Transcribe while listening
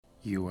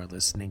You are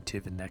listening to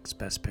the Next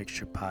Best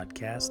Picture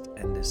podcast,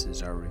 and this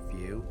is our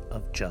review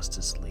of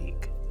Justice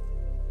League.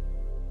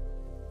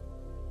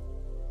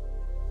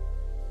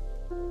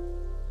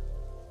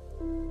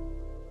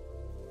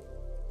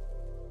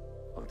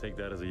 I'll take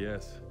that as a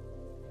yes.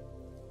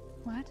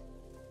 What?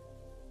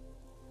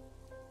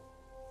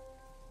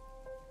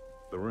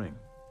 The ring.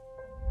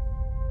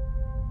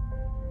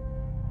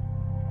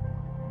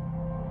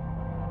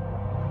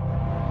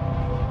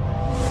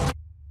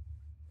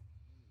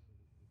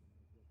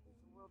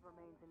 The world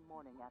remains in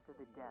mourning after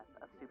the death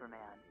of Superman.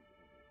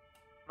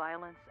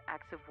 Violence,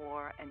 acts of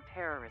war, and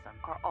terrorism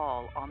are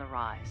all on the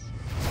rise.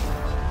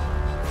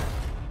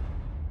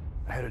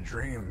 I had a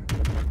dream.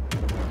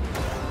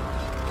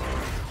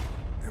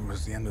 It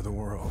was the end of the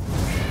world.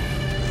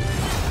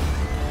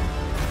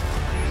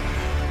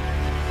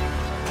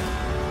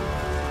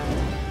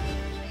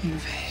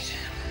 Invasion.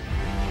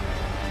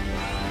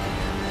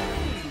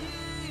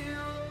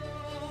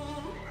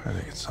 I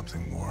think it's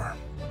something more.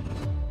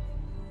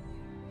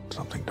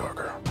 Something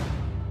darker.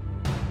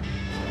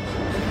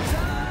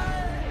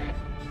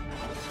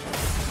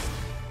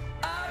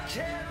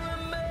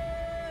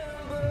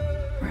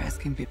 We're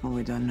asking people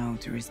we don't know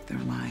to risk their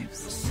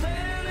lives.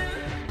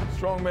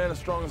 Strong man is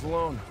strongest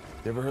alone.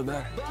 You ever heard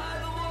that?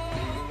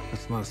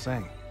 That's not a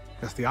saying.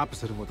 That's the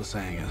opposite of what the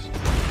saying is.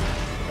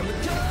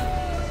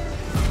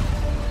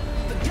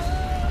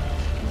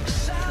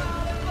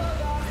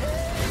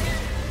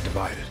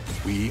 Divided.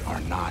 We are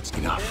not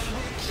enough.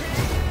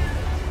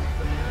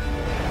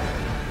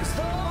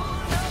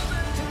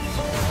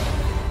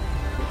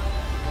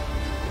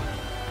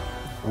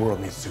 The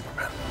world needs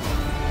Superman.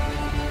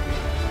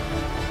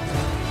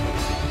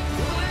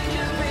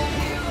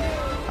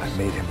 I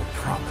made him a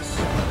promise.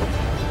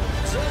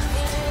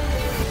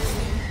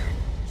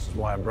 This is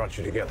why I brought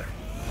you together.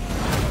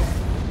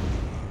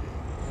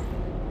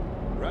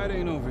 Ride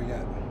ain't over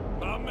yet.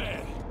 My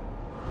man.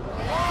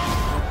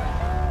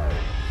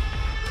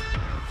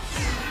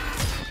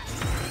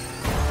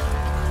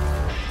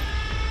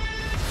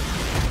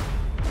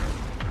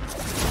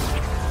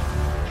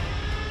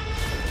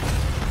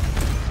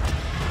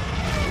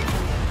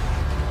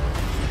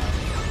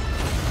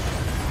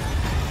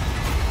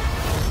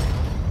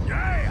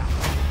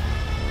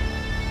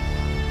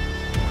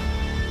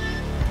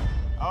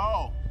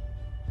 Oh,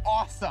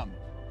 awesome.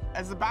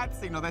 As a bat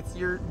signal, that's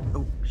your...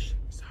 Oh,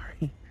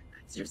 sorry.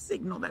 That's your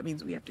signal. That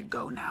means we have to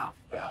go now.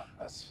 Yeah,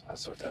 that's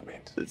what that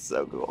means. It's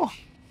so cool.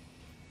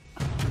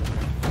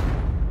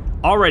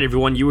 Alright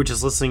everyone, you were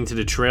just listening to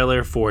the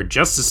trailer for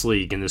Justice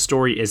League, and the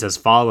story is as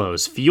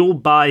follows.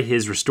 Fueled by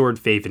his restored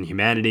faith in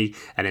humanity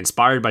and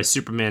inspired by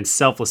Superman's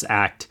selfless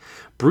act,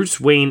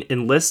 Bruce Wayne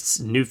enlists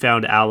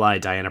newfound ally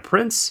Diana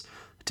Prince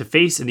to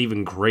face an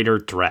even greater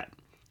threat.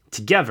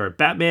 Together,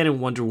 Batman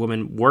and Wonder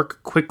Woman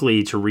work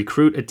quickly to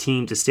recruit a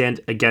team to stand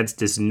against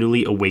this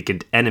newly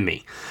awakened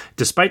enemy.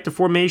 Despite the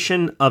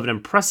formation of an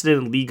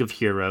unprecedented League of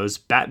Heroes,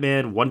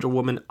 Batman, Wonder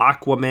Woman,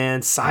 Aquaman,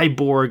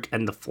 Cyborg,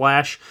 and The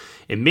Flash,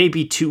 it may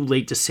be too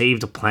late to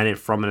save the planet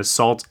from an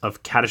assault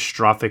of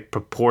catastrophic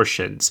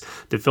proportions.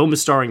 The film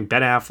is starring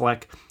Ben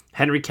Affleck,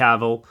 Henry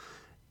Cavill,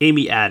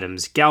 Amy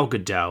Adams, Gal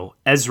Gadot,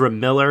 Ezra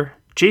Miller,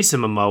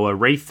 Jason Momoa,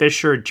 Ray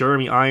Fisher,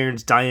 Jeremy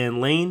Irons,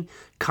 Diane Lane,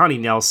 Connie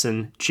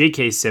Nelson,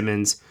 J.K.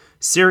 Simmons,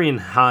 Ciarán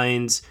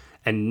Hinds,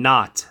 and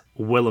not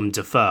Willem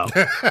Dafoe.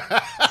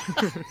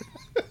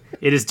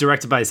 It is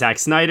directed by Zack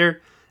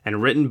Snyder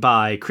and written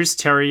by Chris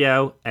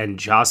Terrio and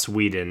Joss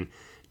Whedon.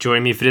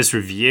 Joining me for this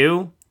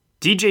review,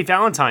 DJ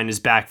Valentine is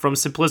back from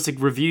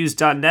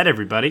simplisticreviews.net,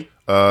 everybody.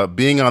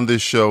 Being on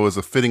this show is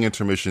a fitting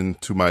intermission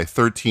to my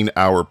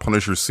 13-hour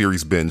Punisher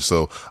series binge,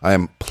 so I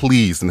am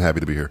pleased and happy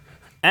to be here.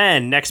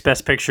 And Next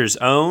Best Picture's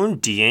own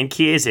Deanne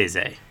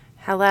Chiesese.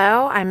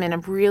 Hello, I'm in a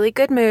really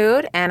good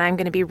mood, and I'm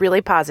going to be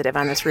really positive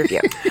on this review.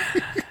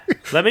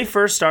 Let me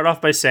first start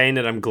off by saying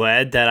that I'm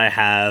glad that I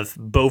have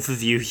both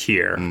of you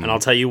here, and I'll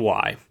tell you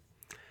why.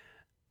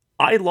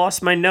 I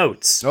lost my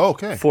notes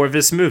for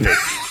this movie.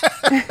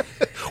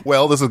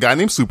 Well, there's a guy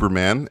named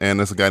Superman, and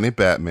there's a guy named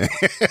Batman.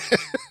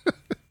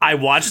 I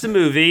watched the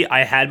movie.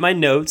 I had my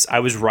notes.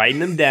 I was writing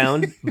them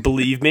down.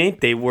 Believe me,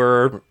 they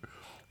were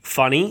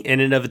funny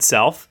in and of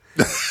itself.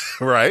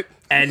 Right.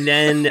 And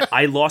then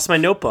I lost my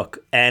notebook,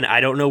 and I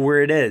don't know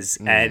where it is.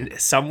 And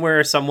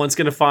somewhere someone's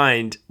going to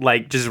find,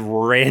 like, just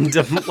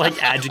random,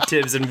 like,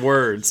 adjectives and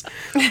words.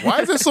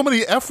 Why is there so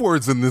many F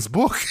words in this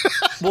book?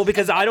 Well,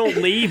 because I don't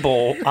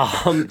label,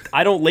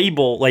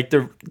 like,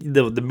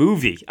 the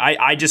movie.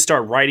 I just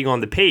start writing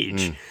on the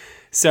page.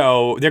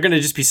 So they're going to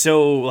just be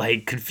so,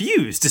 like,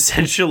 confused,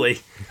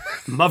 essentially.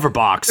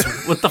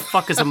 Motherbox. What the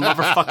fuck is a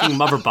motherfucking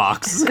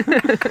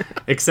motherbox?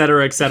 Et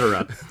cetera, et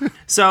cetera.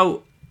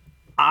 So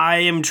I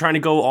am trying to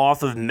go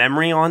off of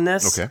memory on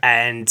this. Okay.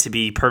 And to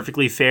be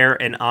perfectly fair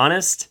and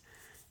honest,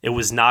 it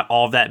was not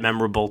all that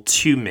memorable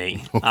to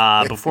me.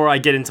 Before I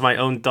get into my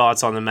own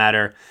thoughts on the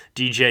matter,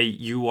 DJ,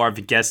 you are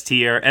the guest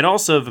here, and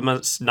also the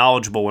most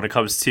knowledgeable when it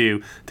comes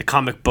to the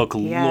comic book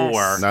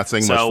lore. Not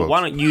saying so much, why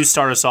don't you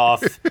start us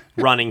off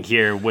running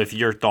here with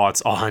your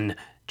thoughts on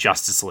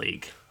Justice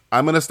League?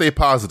 I'm gonna stay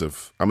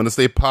positive. I'm gonna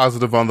stay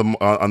positive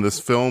on this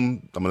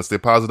film. I'm gonna stay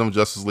positive on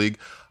Justice League.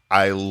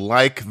 I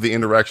like the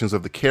interactions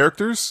of the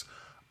characters.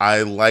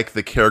 I like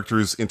the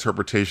characters'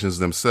 interpretations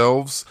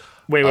themselves.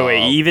 Wait.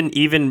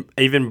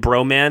 Even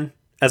Bro-Man,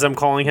 as I'm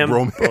calling him,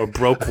 or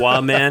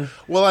Broqua Man.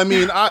 Well, I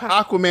mean,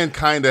 Aquaman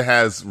kind of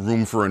has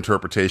room for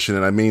interpretation,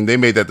 and I mean, they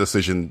made that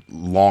decision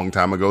long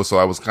time ago, so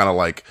I was kind of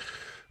like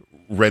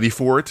ready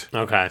for it.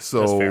 Okay, so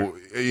that's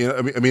fair. You know,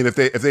 I mean,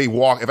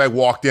 if I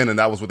walked in and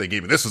that was what they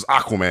gave me, this is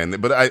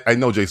Aquaman. But I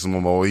know Jason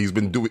Momoa; he's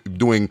been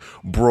doing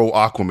Bro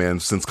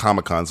Aquaman since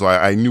Comic-Con, so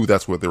I knew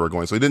that's what they were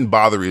going. So it didn't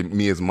bother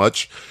me as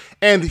much,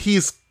 and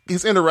his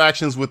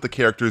interactions with the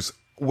characters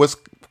was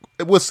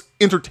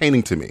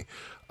entertaining to me.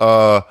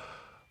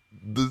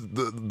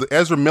 The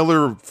Ezra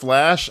Miller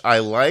Flash I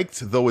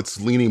liked, though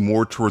it's leaning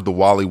more toward the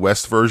Wally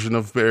West version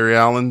of Barry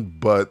Allen,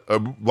 but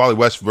Wally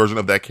West version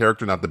of that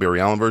character, not the Barry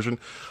Allen version.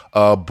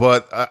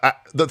 But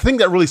the thing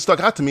that really stuck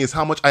out to me is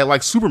how much I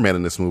like Superman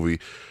in this movie,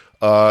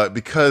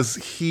 because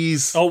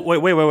he's. Oh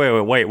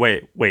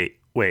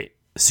wait!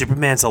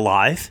 Superman's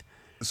alive?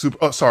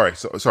 Sorry.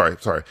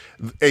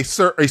 A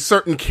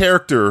certain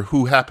character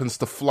who happens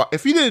to fly.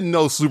 If you didn't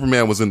know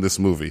Superman was in this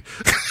movie.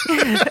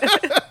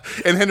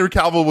 And Henry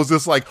Cavill was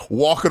just like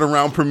walking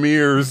around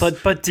premieres. But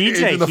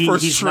DJ,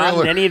 he's not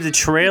in any of the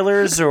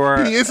trailers,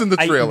 or he is in the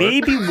trailer.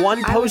 Maybe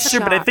one poster,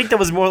 but I think that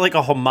was more like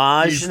a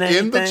homage. He's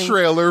in the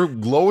trailer.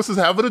 Lois is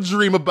having a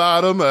dream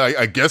about him.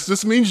 I guess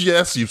this means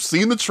yes. You've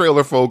seen the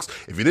trailer, folks.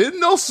 If you didn't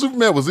know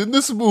Superman was in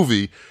this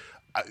movie,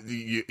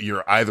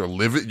 you're either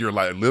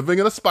living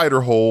in a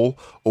spider hole,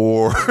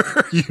 or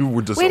you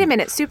were just. Wait a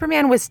minute,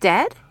 Superman was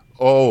dead?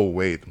 Oh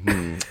wait.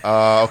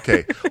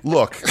 Okay.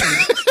 Look.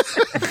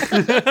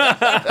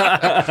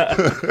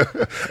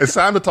 It's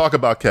time to talk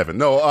about Kevin.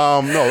 No.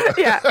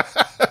 Yeah.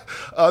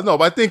 No,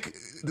 but I think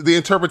the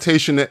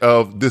interpretation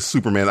of this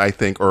Superman,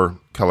 or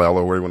Kal-El,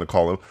 or whatever you want to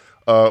call him,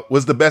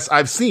 was the best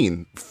I've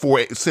seen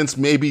since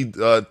maybe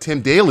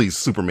Tim Daly's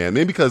Superman.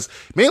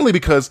 Mainly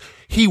because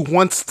he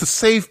wants to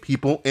save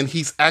people, and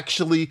he's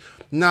actually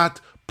not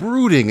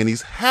brooding, and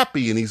he's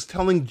happy, and he's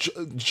telling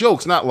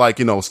jokes, not like,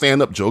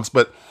 stand-up jokes,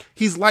 but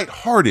he's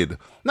lighthearted.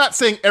 Not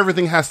saying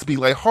everything has to be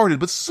lighthearted,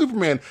 but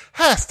Superman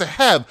has to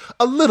have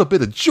a little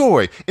bit of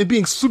joy in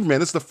being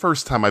Superman. It's the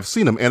first time I've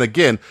seen him. And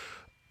again,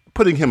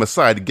 putting him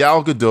aside,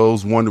 Gal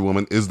Gadot's Wonder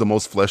Woman is the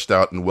most fleshed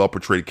out and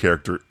well-portrayed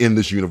character in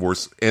this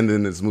universe and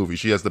in this movie.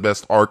 She has the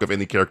best arc of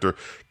any character,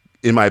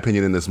 in my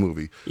opinion, in this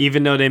movie.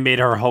 Even though they made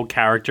her whole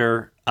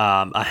character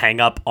a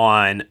hang-up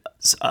on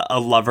a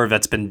lover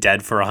that's been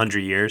dead for 100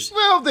 years.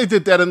 Well, they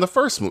did that in the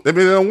first movie. I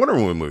mean, in the Wonder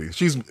Woman movie.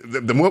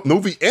 The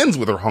movie ends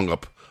with her hung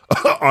up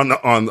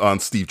on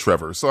Steve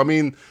Trevor. So I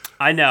mean,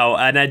 I know,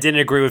 and I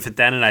didn't agree with it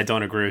then, and I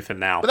don't agree with it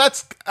now.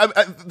 But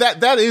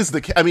that is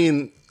the. I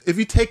mean, if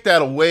you take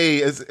that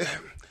away,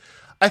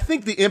 I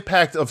think the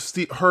impact of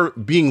her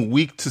being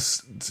weak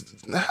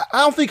I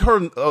don't think her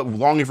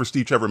longing for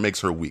Steve Trevor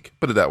makes her weak.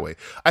 Put it that way.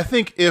 I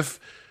think if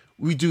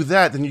we do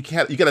that, then you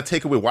got to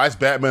take away, why is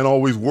Batman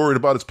always worried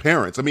about his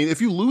parents? I mean,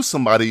 if you lose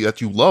somebody that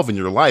you love in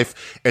your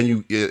life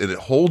and it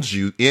holds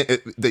you,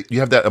 you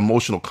have that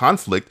emotional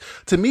conflict,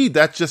 to me,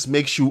 that just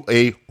makes you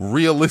a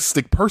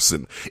realistic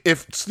person.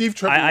 If Steve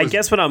Trevor I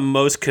guess what I'm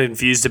most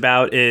confused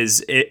about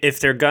is if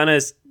they're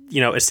gonna,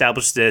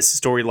 establish this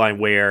storyline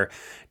where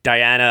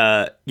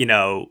Diana,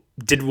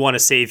 didn't want to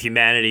save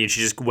humanity and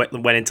she just went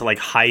into like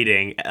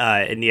hiding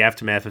in the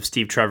aftermath of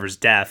Steve Trevor's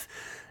death,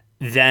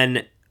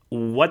 then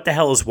what the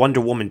hell is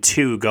Wonder Woman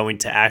 2 going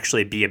to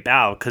actually be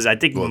about? Because I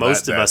think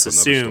most of us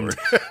assumed,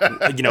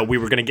 we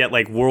were going to get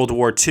like World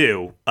War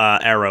II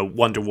era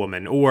Wonder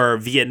Woman or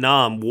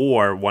Vietnam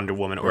War Wonder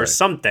Woman or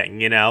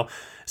something,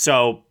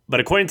 So, but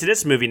according to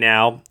this movie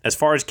now, as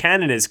far as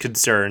canon is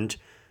concerned,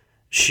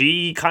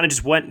 she kind of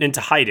just went into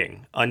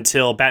hiding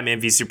until Batman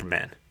v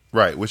Superman.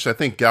 Right, which I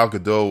think Gal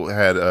Gadot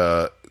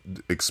had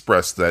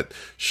expressed that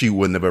she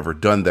wouldn't have ever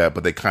done that,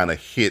 but they kind of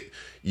hit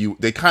you.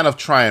 They kind of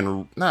try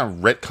and not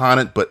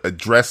retcon it, but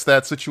address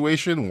that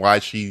situation, why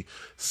she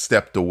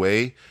stepped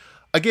away.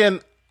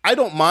 Again, I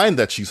don't mind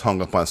that she's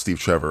hung up on Steve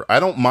Trevor. I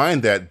don't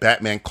mind that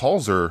Batman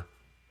calls her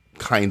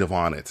kind of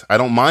on it. I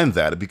don't mind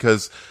that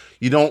because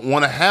you don't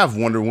want to have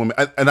Wonder Woman.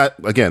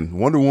 Again,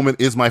 Wonder Woman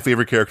is my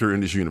favorite character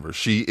in this universe.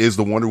 She is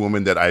the Wonder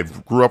Woman that I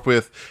grew up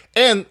with.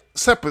 And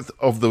separate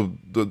of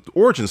the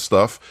origin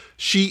stuff,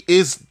 she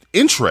is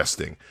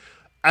interesting.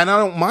 And I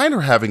don't mind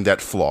her having that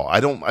flaw.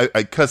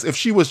 Because if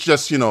she was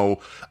just,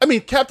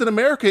 Captain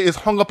America is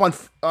hung up on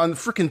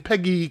freaking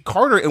Peggy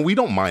Carter, and we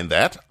don't mind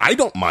that. I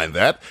don't mind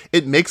that.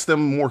 It makes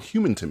them more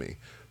human to me.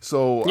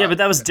 So yeah, but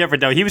that was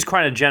different though. He was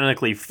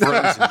cryogenically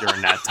frozen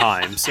during that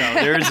time, so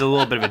there is a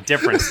little bit of a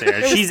difference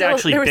there. She's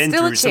actually been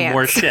through some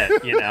more shit,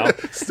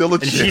 Still a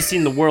chance. And she's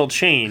seen the world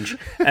change.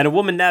 And a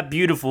woman that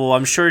beautiful,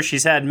 I'm sure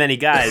she's had many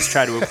guys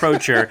try to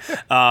approach her.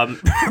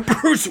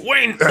 Bruce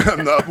Wayne.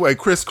 No, wait,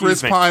 Chris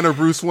Pine or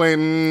Bruce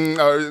Wayne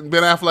or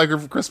Ben Affleck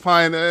or Chris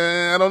Pine.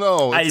 I don't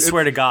know. I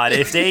swear to God,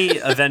 if they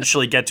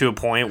eventually get to a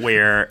point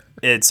where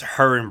it's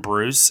her and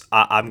Bruce,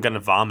 I'm gonna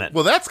vomit.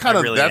 Well, that's kind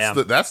of really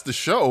am. that's the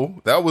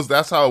show.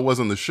 That's how it was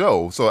in the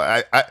show. So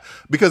I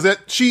because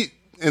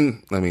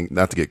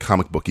not to get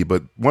comic booky,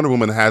 but Wonder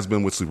Woman has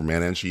been with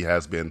Superman and she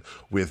has been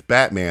with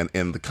Batman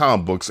in the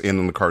comic books and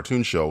in the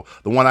cartoon show.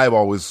 The one I've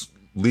always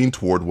leaned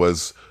toward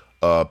was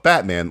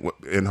Batman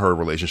in her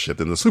relationship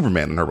and the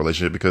Superman in her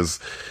relationship, because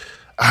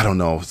I don't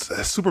know,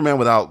 Superman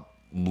without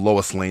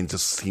Lois Lane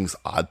just seems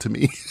odd to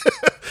me.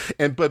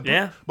 But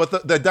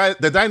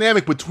the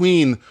dynamic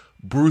between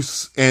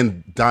Bruce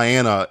and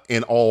Diana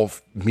in all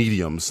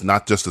mediums,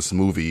 not just this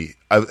movie,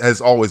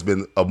 has always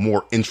been a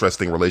more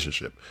interesting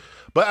relationship.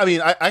 But I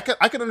mean, I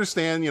can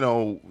understand,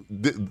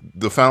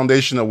 the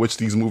foundation of which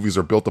these movies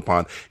are built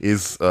upon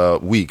is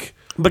weak.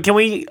 But can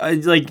we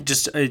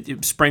just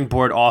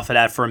springboard off of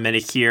that for a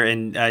minute here?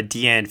 And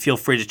Deanne, feel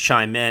free to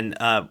chime in.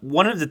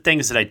 One of the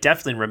things that I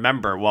definitely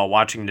remember while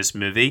watching this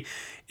movie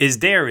is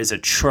there is a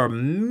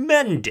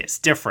tremendous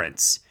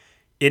difference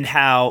in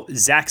how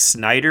Zack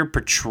Snyder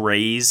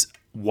portrays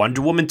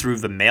Wonder Woman through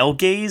the male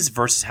gaze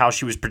versus how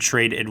she was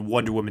portrayed in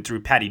Wonder Woman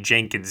through Patty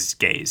Jenkins'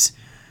 gaze.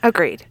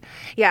 Agreed.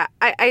 Yeah,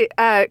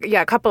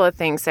 a couple of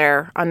things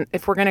there.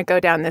 If we're going to go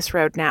down this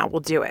road now, we'll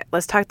do it.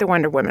 Let's talk the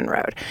Wonder Woman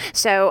road.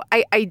 So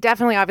I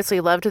definitely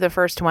obviously loved the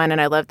first one, and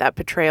I loved that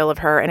portrayal of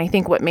her. And I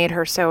think what made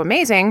her so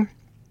amazing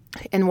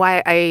and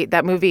why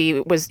that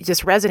movie was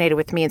just resonated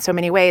with me in so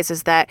many ways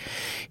is that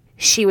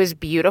she was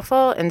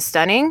beautiful and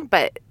stunning,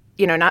 but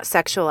not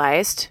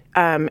sexualized,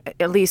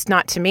 at least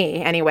not to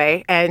me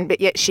anyway. But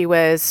yet she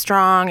was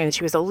strong and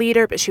she was a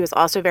leader, but she was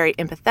also very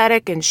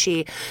empathetic and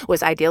she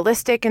was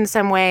idealistic in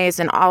some ways.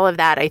 And all of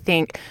that, I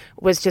think,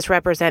 was just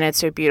represented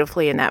so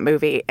beautifully in that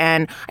movie.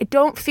 And I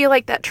don't feel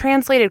like that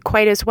translated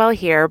quite as well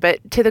here, but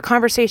to the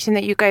conversation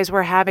that you guys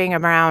were having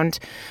around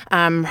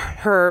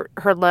her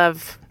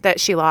love that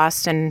she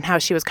lost and how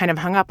she was kind of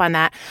hung up on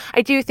that,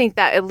 I do think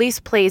that at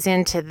least plays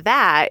into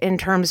that in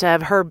terms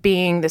of her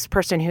being this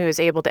person who is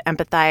able to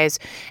empathize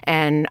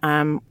and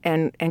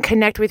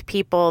connect with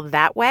people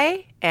that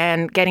way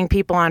and getting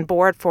people on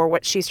board for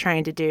what she's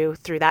trying to do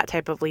through that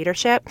type of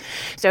leadership.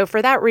 So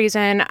for that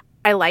reason,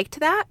 I liked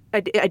that.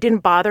 It didn't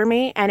bother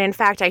me. And in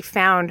fact, I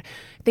found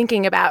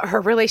thinking about her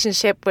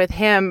relationship with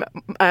him,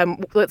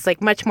 it's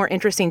like much more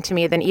interesting to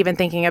me than even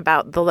thinking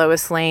about the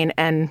Lois Lane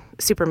and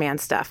Superman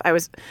stuff. I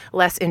was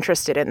less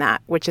interested in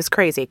that, which is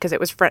crazy because it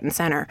was front and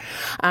center.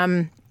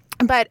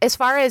 But as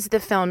far as the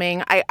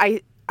filming,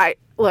 I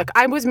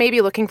was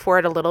maybe looking for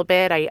it a little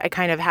bit. I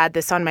kind of had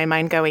this on my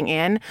mind going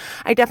in.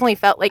 I definitely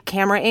felt like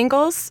camera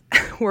angles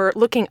were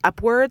looking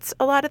upwards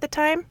a lot of the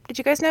time. Did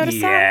you guys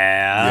notice that?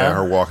 Yeah,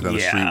 her walking down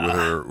the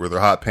street with her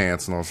hot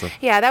pants and all stuff.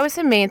 Yeah, that was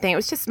the main thing. It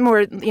was just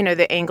more,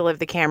 the angle of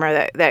the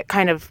camera that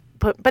kind of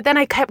but then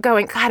I kept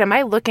going, God, am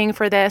I looking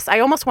for this? I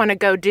almost want to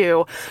go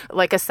do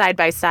like a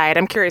side-by-side.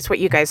 I'm curious what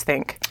you guys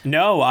think.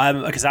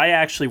 No, because I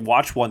actually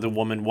watched Wonder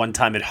Woman one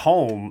time at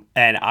home,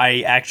 and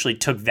I actually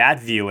took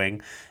that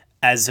viewing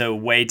as a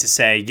way to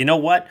say, you know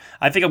what?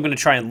 I think I'm going to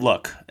try and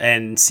look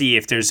and see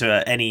if there's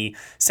any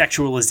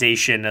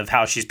sexualization of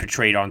how she's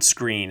portrayed on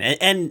screen.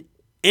 And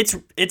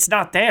it's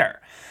not there.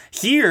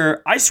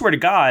 Here, I swear to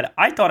God,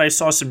 I thought I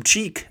saw some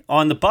cheek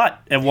on the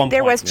butt at one point.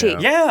 There was cheek.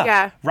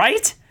 Yeah.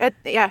 Right?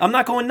 Yeah. I'm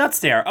not going nuts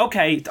there.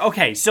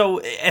 Okay.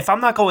 So if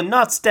I'm not going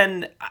nuts,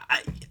 then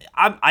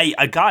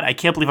I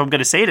can't believe I'm going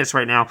to say this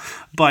right now,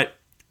 but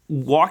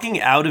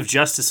walking out of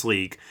Justice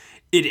League,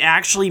 it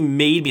actually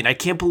made me, and I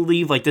can't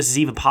believe this is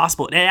even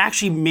possible, it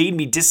actually made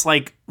me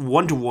dislike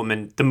Wonder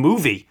Woman, the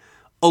movie,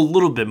 a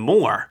little bit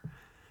more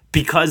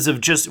because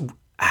of just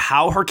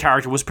how her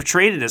character was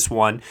portrayed in this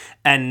one.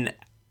 And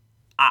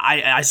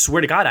I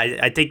swear to God,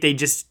 I think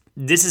this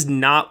is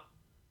not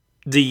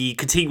the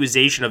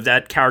continuation of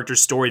that character's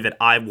story that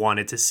I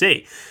wanted to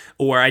see,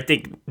 or I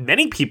think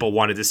many people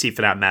wanted to see,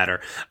 for that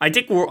matter. I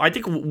think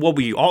what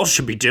we all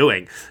should be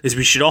doing is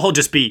we should all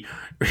just be,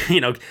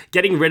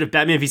 getting rid of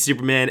Batman v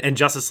Superman and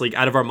Justice League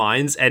out of our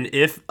minds. And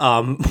if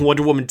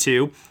Wonder Woman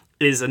 2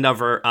 is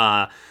another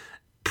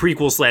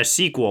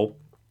prequel/sequel,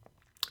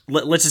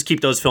 let's just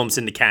keep those films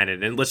in the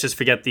canon, and let's just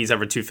forget these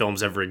other two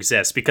films ever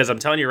exist. Because I'm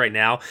telling you right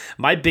now,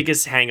 my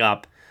biggest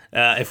hang-up,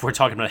 if we're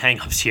talking about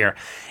hang-ups here,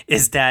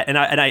 is that, and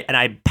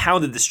I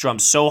pounded this drum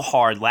so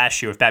hard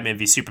last year with Batman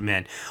v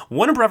Superman,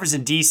 Warner Brothers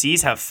and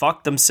DC's have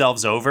fucked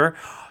themselves over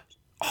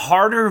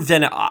harder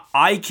than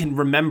I can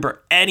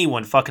remember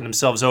anyone fucking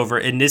themselves over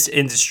in this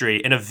industry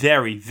in a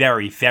very,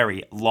 very,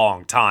 very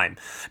long time.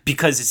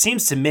 Because it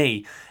seems to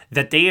me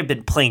that they have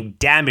been playing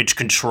damage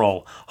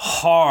control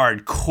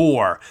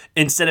hardcore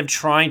instead of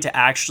trying to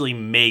actually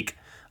make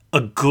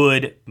a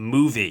good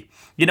movie.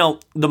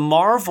 The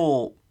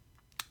Marvel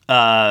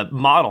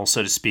model,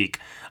 so to speak,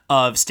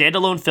 of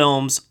standalone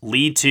films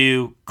lead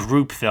to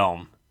group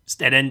film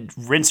and then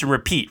rinse and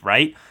repeat,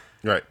 right?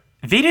 Right.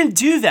 They didn't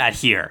do that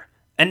here.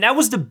 And that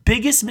was the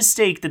biggest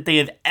mistake that they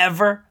have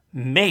ever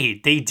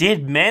made. They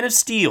did Man of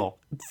Steel.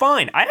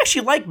 Fine. I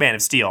actually like Man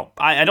of Steel.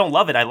 I don't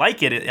love it. I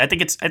like it. I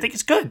think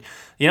it's good.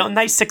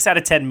 Nice 6 out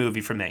of 10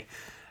 movie for me.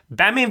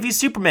 Batman v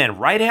Superman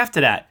right after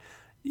that.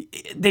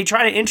 they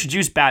try to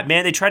introduce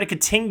Batman. They try to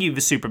continue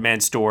the Superman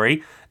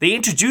story. They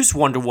introduce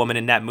Wonder Woman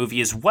in that movie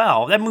as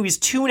well. That movie's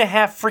 2.5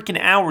 freaking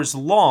hours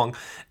long,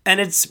 and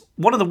it's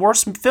one of the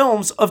worst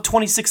films of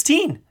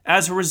 2016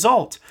 as a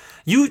result.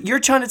 You're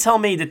trying to tell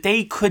me that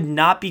they could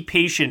not be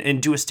patient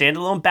and do a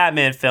standalone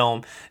Batman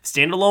film,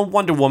 standalone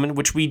Wonder Woman,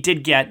 which we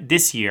did get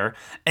this year,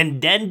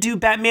 and then do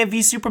Batman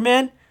v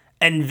Superman?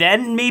 And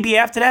then maybe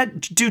after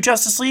that, do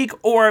Justice League?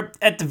 Or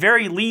at the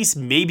very least,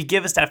 maybe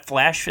give us that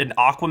Flash and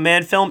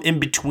Aquaman film in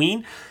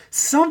between?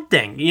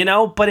 Something,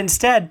 But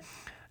instead,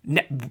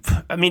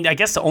 I mean, I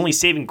guess the only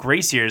saving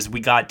grace here is we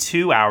got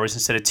 2 hours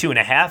instead of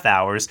 2.5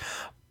 hours.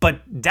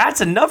 But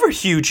that's another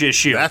huge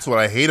issue. That's what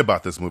I hate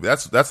about this movie.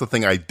 That's the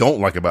thing I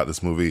don't like about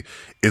this movie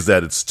is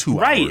that it's 2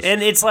 hours. Right,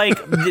 and it's like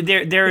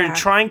they're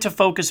trying to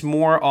focus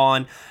more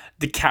on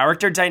the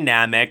character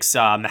dynamics,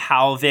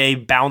 how they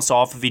bounce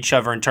off of each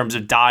other in terms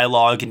of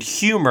dialogue and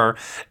humor,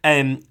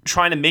 and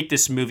trying to make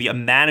this movie a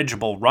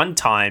manageable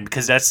runtime,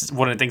 because that's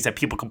one of the things that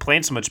people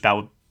complain so much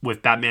about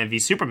with Batman v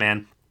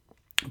Superman.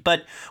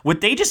 But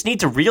what they just need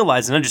to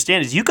realize and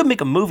understand is you can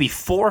make a movie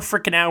 4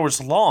 freaking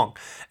hours long,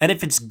 and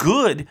if it's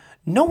good,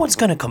 no one's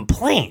going to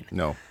complain.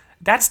 No.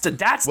 That's the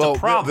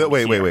problem.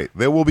 Wait.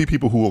 There will be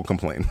people who will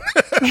complain,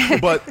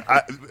 but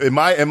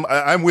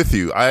I'm with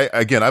you.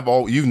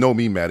 You know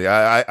me, Maddie.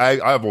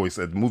 I've always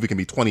said the movie can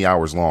be 20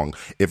 hours long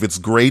if it's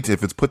great,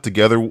 if it's put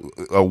together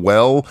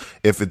well,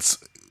 if it's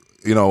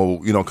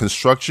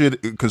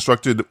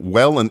constructed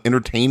well and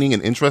entertaining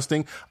and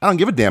interesting. I don't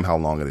give a damn how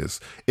long it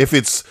is. If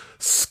it's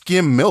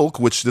skim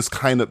milk, which this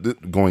kind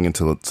of going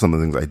into some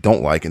of the things I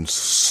don't like, and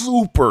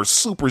super,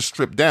 super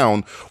stripped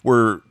down,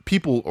 where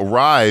people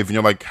arrive and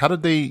you're like, how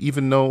did they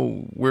even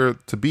know where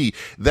to be?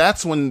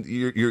 That's when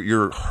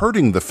you're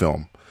hurting the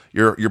film.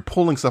 You're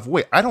pulling stuff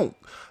away.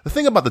 The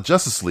thing about the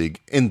Justice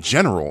League in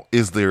general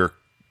is they're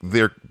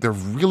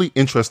really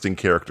interesting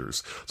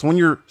characters. So when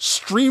you're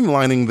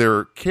streamlining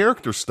their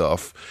character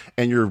stuff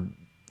and you're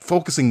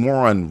focusing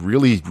more on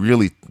really,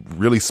 really,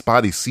 really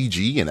spotty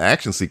CG and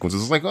action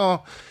sequences, it's like,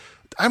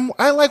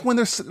 I like when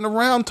they're sitting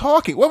around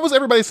talking. What was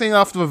everybody saying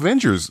off of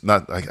Avengers?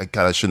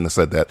 I shouldn't have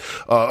said that.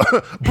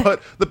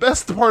 But the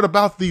best part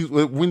about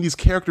when these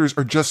characters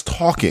are just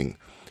talking.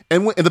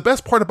 And the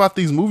best part about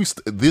these movies,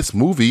 this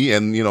movie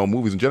and,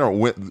 movies in general,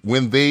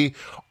 when they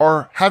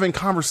are having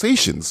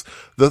conversations,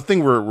 the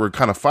thing we're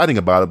kind of fighting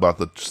about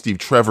the Steve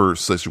Trevor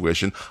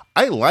situation,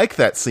 I like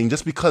that scene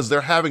just because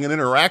they're having an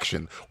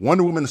interaction.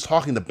 Wonder Woman is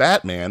talking to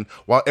Batman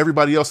while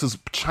everybody else is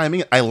chiming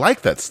in. I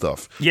like that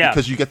stuff. Yeah.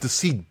 Because you get to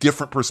see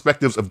different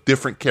perspectives of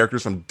different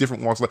characters from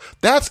different walks of life.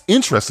 That's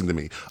interesting to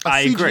me.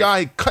 I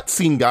CGI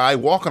cutscene guy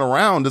walking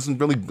around doesn't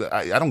really,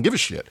 I don't give a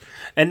shit.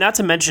 And not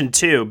to mention,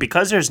 too,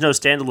 because there's no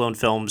standalone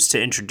films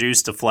to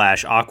introduce the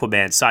Flash,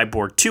 Aquaman,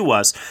 Cyborg to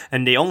us,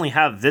 and they only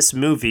have this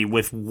movie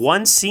with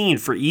one scene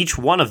for each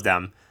one of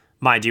them.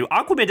 Mind you,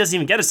 Aquaman doesn't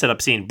even get a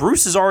setup scene.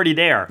 Bruce is already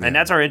there, and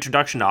that's our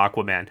introduction to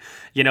Aquaman.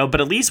 But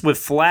at least with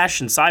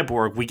Flash and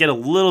Cyborg, we get a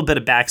little bit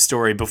of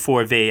backstory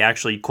before they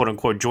actually,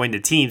 quote-unquote, join the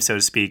team, so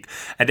to speak.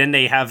 And then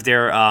they have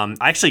their...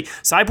 actually,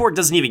 Cyborg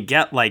doesn't even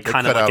get,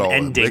 kind of an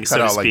ending, so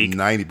to speak. They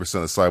cut out, 90%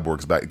 of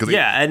Cyborg's back.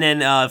 And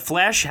then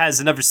Flash has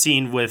another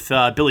scene with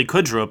Billy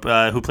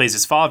Kudrup, who plays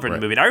his father in the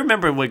movie. And I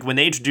remember when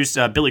they introduced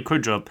Billy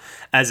Kudrup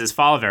as his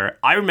father,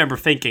 I remember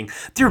thinking,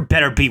 there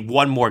better be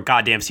one more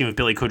goddamn scene with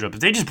Billy Kudrup. If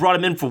they just brought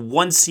him in for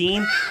one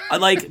scene,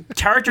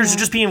 characters are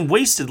just being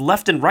wasted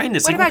left and right in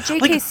this. What about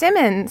J.K.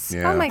 Simmons?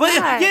 Yeah. Oh my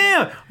god!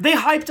 Yeah, they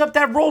hyped up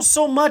that role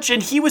so much,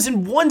 and he was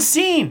in one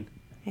scene.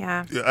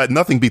 Yeah.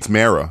 Nothing beats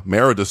Mara.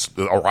 Mara just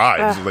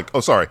arrives.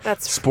 Sorry.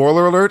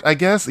 Spoiler alert, I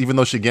guess, even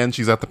though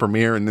she's at the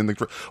premiere and then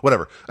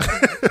whatever.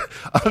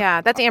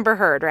 Yeah, that's Amber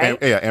Heard,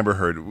 right? Amber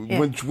Heard. Yeah.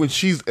 When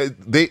she's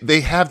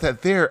they have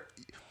that there.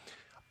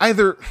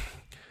 Either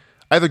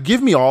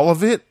give me all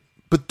of it,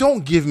 but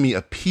don't give me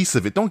a piece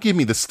of it. Don't give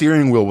me the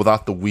steering wheel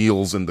without the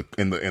wheels and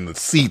the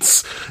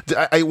seats.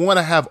 I want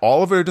to have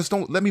all of it. Or just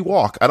don't let me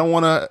walk. I don't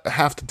want to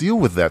have to deal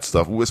with that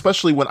stuff,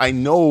 especially when I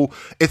know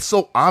it's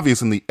so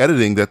obvious in the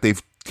editing that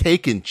they've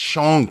taken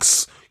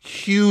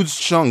huge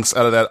chunks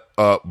out of that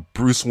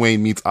Bruce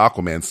Wayne meets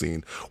Aquaman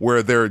scene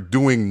where they're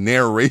doing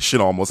narration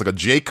almost like a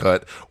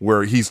J-cut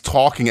where he's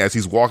talking as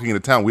he's walking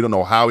into town. We don't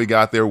know how he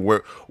got there, why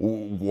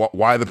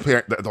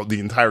the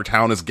entire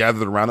town is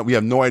gathered around it. We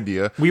have no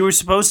idea. We were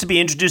supposed to be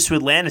introduced to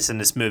Atlantis in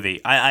this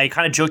movie. I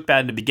kind of joked about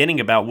it in the beginning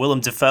about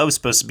Willem Dafoe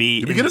supposed to be.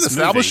 Did we get an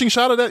establishing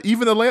shot of that?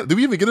 Even Atlantis? Did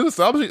we even get an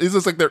establishing? It's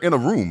just like they're in a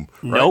room.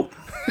 Right? Nope.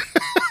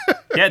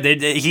 Yeah,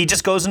 he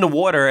just goes into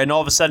water and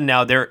all of a sudden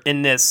now they're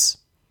in this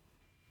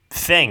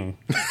thing.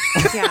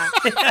 Yeah.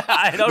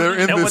 I don't They're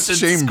in know this what to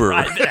chamber.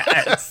 describe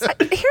it as.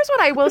 Here's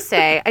what I will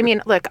say. I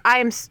mean, look,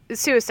 I'm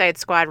Suicide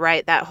Squad,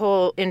 right? That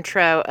whole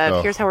intro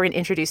of here's how we're going to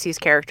introduce these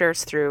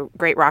characters through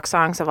great rock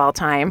songs of all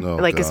time.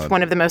 It's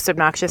one of the most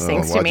obnoxious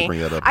things to me.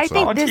 I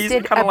think this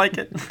did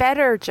a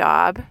better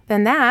job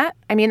than that.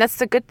 I mean, that's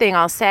the good thing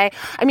I'll say.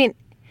 I mean,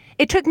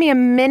 it took me a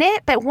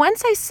minute, but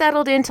once I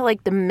settled into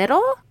the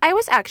middle, I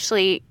was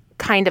actually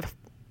kind of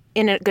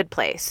in a good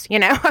place. You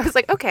know, I was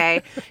like,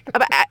 okay.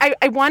 But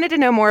I wanted to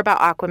know more about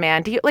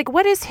Aquaman. Do you like,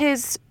 what is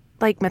his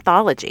like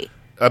mythology?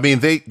 I mean,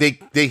 they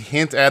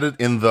hint at it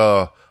in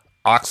the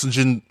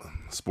oxygen,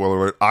 spoiler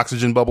alert,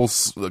 oxygen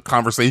bubbles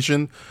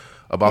conversation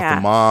about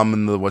the mom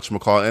and the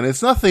whatchamacallit. And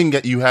it's nothing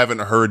that you haven't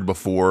heard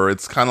before.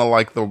 It's kind of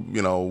like the,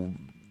 you know,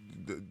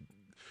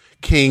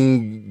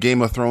 King,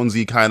 Game of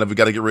Thrones-y kind of, we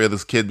got to get rid of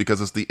this kid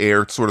because it's the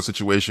heir sort of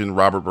situation,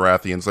 Robert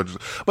Baratheon, such.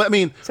 But I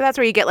mean, so that's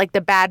where you get like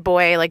the bad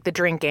boy, like the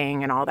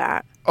drinking and all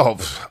that. Oh,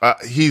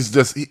 he's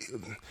just.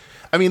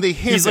 I mean, they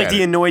hint. He's like at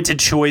the it. anointed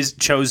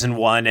chosen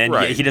one, and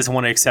Right. he doesn't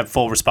want to accept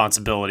full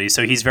responsibility.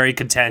 So he's very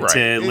content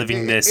to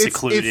living this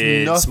secluded,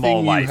 it's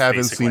small life. You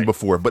haven't basically. seen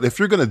before. But if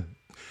you're gonna,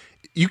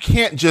 you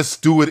can't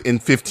just do it in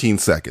 15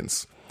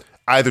 seconds.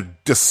 Either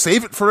just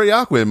save it for the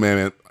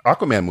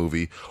Aquaman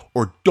movie,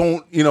 or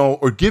don't, you know,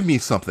 or give me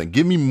something.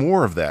 Give me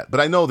more of that. But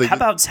I know that. How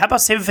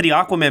about save it for the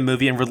Aquaman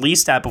movie and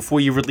release that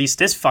before you release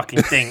this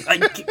fucking thing?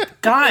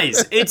 Like,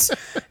 guys, it's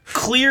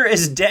clear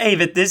as day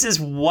that this is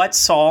what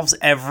solves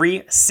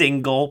every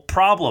single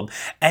problem,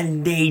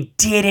 and they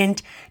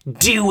didn't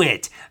do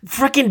it.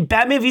 Freaking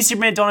Batman v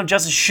Superman: Dawn of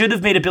Justice should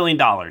have made $1 billion.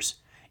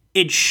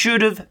 It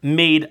should have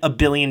made $1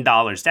 billion.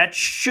 That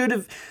should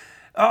have.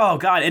 Oh,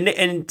 God.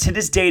 And to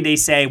this day, they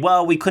say,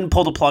 well, we couldn't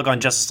pull the plug on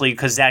Justice League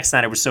because Zack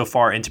Snyder was so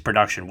far into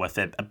production with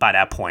it by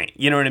that point.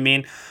 You know what I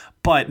mean?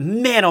 But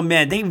man, oh,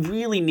 man, they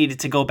really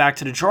needed to go back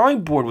to the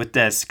drawing board with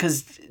this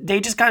because they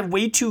just got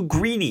way too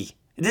greedy.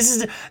 This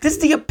is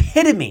the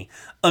epitome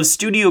of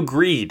studio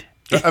greed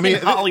in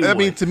Hollywood. I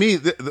mean, to me,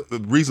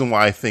 the reason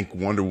why I think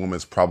Wonder Woman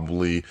is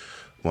probably...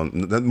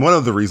 one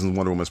of the reasons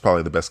Wonder Woman is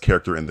probably the best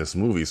character in this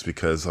movie is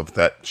because of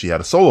that she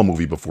had a solo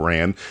movie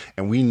beforehand,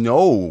 and we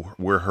know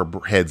where her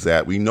head's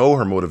at. We know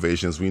her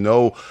motivations.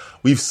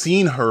 We've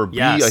seen her be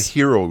a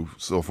hero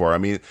so far. I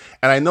mean,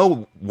 and I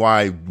know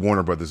why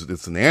Warner Brothers.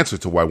 It's an answer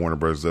to why Warner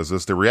Brothers does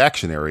this. They're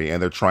reactionary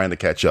and they're trying to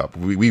catch up.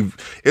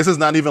 This is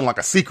not even like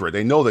a secret.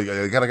 They know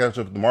they gotta catch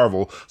up with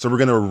Marvel, so we're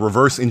gonna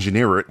reverse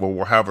engineer it.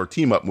 We'll have our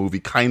team up movie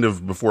kind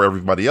of before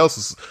everybody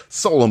else's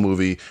solo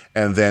movie,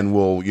 and then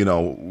we'll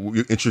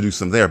introduce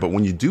them there. But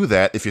when you do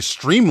that, if you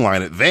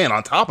streamline it, then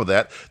on top of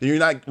that, then you're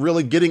not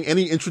really getting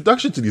any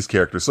introduction to these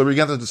characters. So we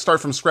got to start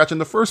from scratch in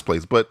the first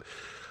place. But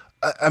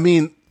I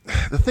mean,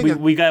 the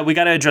thing we got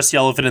to address the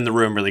elephant in the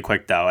room really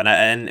quick though,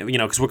 and you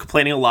know, because we're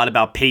complaining a lot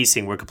about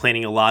pacing, we're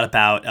complaining a lot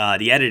about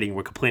the editing,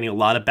 we're complaining a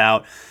lot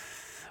about.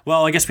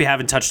 Well, I guess we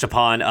haven't touched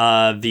upon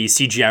the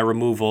CGI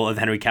removal of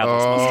Henry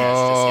Cavill's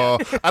mustache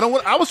just yet.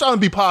 I was trying to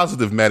be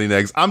positive, Matty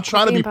Neggs. I'm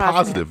trying to be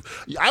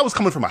positive. I was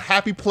coming from a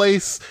happy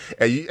place.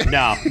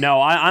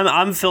 No,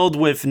 I'm filled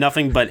with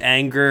nothing but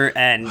anger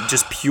and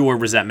just pure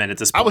resentment at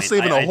this point. I was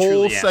saving a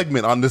whole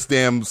segment on this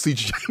damn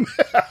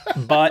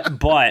CGI.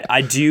 but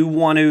I do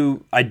want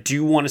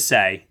to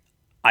say,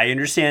 I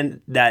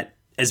understand that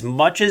as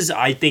much as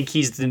I think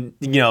he's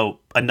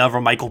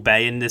another Michael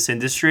Bay in this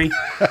industry.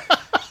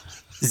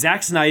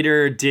 Zack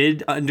Snyder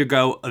did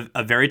undergo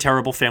a very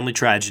terrible family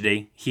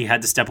tragedy. He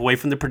had to step away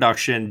from the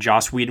production.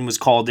 Joss Whedon was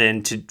called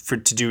in to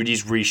do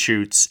these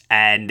reshoots,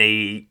 and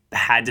they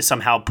had to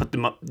somehow put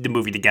the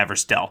movie together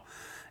still.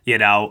 You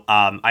know,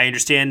 I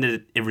understand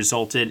that it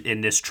resulted in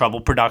this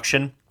troubled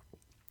production,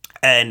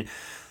 and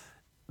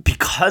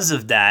because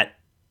of that,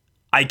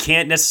 I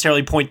can't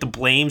necessarily point the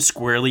blame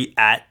squarely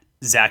at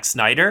Zack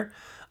Snyder.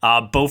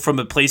 Both from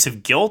a place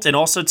of guilt and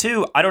also,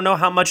 too, I don't know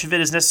how much of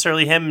it is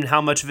necessarily him and how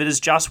much of it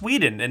is Joss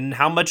Whedon and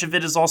how much of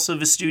it is also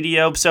the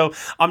studio. So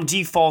I'm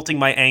defaulting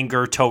my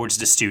anger towards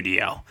the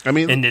studio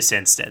in this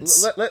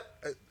instance.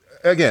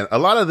 Again, a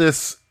lot of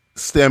this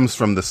stems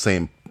from the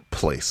same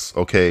place,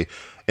 okay?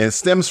 And it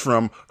stems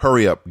from,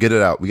 hurry up, get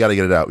it out. We got to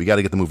get it out. We got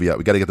to get the movie out.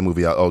 We got to get the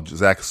movie out. Oh,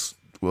 Zach's...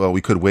 Well,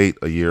 we could wait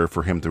a year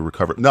for him to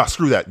recover. No,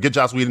 screw that. Get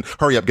Joss Whedon.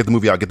 Hurry up. Get the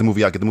movie out. Get the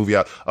movie out. Get the movie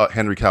out.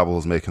 Henry Cavill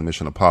is making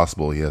Mission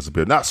Impossible. He has a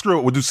beard. Nah, screw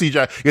it. We'll do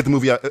CGI. Get the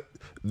movie out.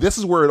 This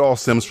is where it all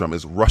stems from,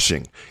 is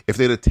rushing. If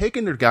they'd have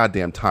taken their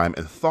goddamn time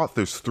and thought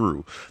this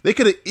through, they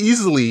could have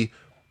easily,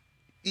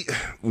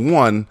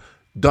 one,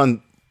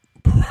 done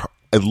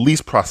at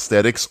least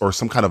prosthetics or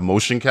some kind of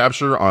motion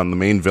capture on the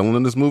main villain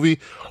in this movie.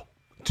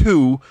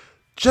 Two,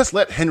 just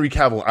let Henry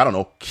Cavill, I don't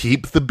know,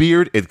 keep the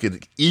beard. It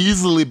could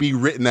easily be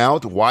written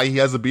out why he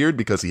has a beard,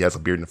 because he has a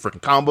beard in the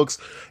freaking comic books.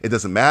 It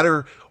doesn't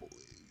matter.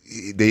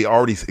 They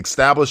already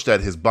established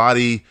that his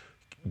body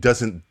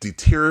doesn't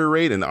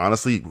deteriorate. And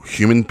honestly,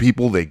 human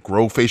people, they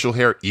grow facial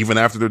hair even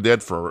after they're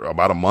dead for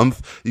about a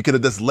month. You could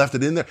have just left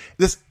it in there.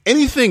 This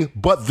anything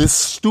but this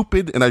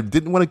stupid, and I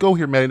didn't want to go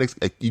here, Matty.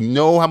 You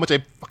know how much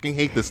I fucking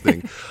hate this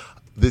thing.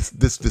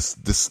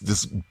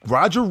 This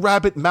Roger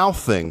Rabbit mouth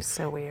thing.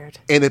 So weird.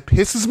 And it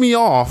pisses me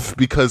off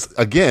because,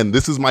 again,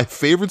 this is my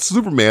favorite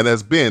Superman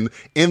has been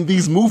in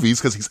these movies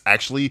because he's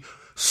actually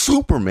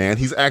Superman.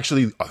 He's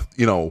actually,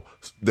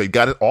 they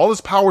got all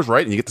his powers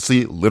right, and you get to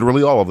see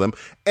literally all of them.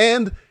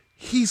 And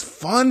he's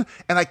fun,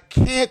 and I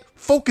can't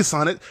focus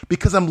on it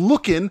because I'm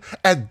looking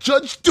at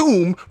Judge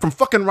Doom from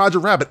fucking Roger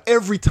Rabbit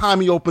every time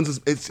he opens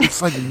his,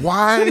 it's like,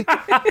 why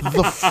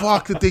the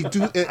fuck did they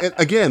do? And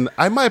again,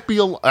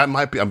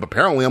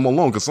 apparently I'm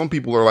alone because some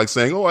people are like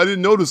saying, oh, I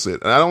didn't notice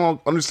it, and I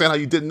don't understand how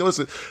you didn't notice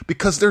it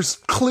because there's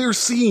clear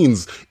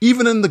scenes.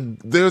 Even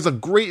there's a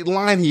great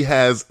line he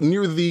has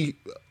near the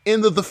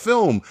end of the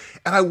film,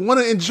 and I want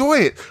to enjoy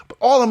it, but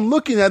all I'm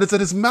looking at is that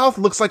his mouth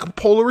looks like a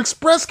Polar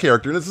Express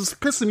character, and it's just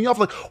pissing me off.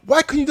 Like,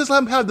 why couldn't you just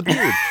let him have the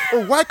beard,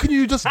 or why couldn't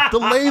you just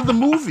delay the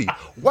movie?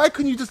 Why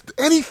couldn't you just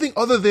anything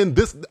other than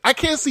this? I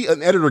can't see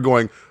an editor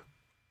going,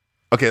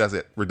 okay, that's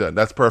it, we're done,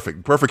 that's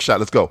perfect shot,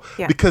 let's go.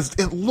 Because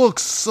it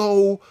looks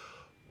so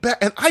bad,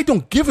 and I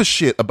don't give a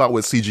shit about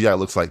what CGI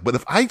looks like, but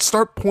if I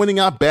start pointing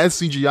out bad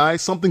CGI,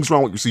 something's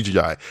wrong with your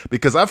CGI,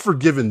 because I've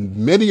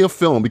forgiven many a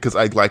film because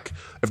I like,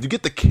 if you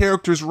get the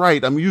characters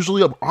right, I'm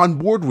usually on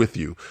board with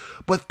you,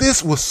 but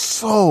this was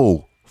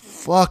so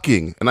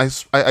fucking, and I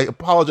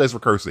apologize for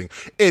cursing,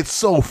 it's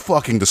so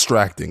fucking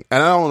distracting,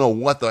 and I don't know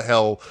what the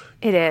hell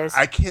it is.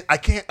 I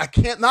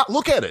can't not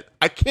look at it.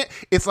 I can't.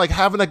 It's like you're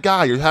having a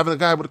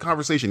guy with a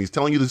conversation. He's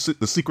telling you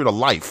the secret of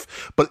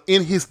life, but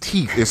in his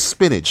teeth is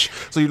spinach.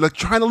 So you're like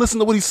trying to listen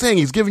to what he's saying.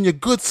 He's giving you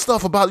good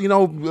stuff about,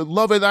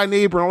 love thy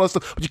neighbor and all that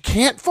stuff, but you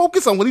can't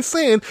focus on what he's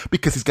saying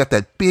because he's got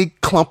that big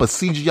clump of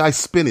CGI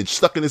spinach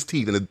stuck in his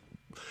teeth, and it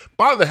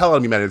bothered the hell out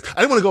of me, man. I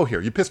didn't want to go here.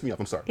 You pissed me off.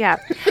 I'm sorry. Yeah.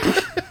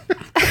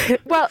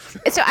 Well,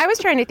 so I was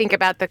trying to think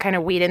about the kind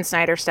of Whedon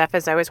Snyder stuff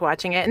as I was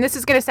watching it, and this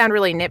is going to sound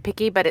really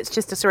nitpicky, but it's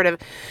just a sort of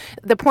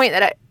the point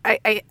that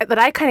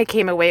I kind of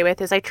came away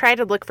with is I try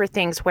to look for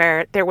things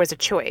where there was a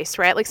choice,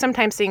 right? Like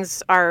sometimes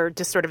things are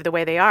just sort of the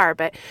way they are,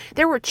 but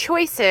there were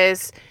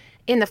choices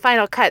in the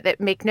final cut that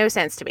make no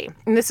sense to me.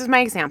 And this is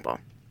my example.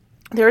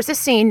 There was a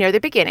scene near the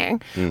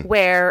beginning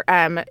where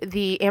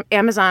the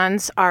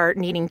Amazons are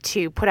needing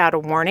to put out a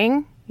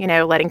warning,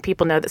 letting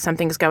people know that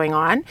something's going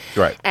on.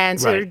 Right.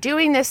 And so they're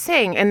doing this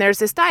thing, and there's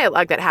this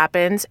dialogue that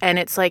happens, and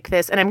it's like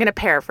this, and I'm going to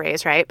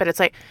paraphrase, right? But it's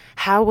like,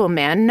 how will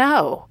man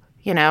know?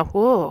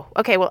 Whoa.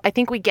 Okay, well, I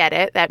think we get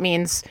it. That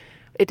means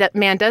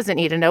man doesn't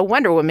need to know.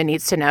 Wonder Woman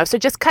needs to know. So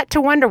just cut to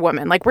Wonder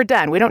Woman. Like, we're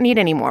done. We don't need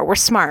any more. We're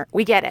smart.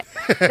 We get it.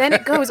 Then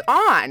it goes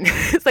on.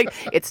 It's like,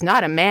 it's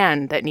not a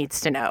man that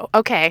needs to know.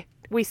 Okay.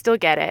 We still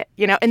get it,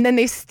 and then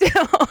they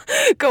still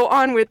go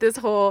on with this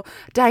whole,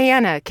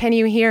 Diana, can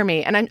you hear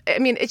me? And I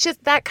mean, it's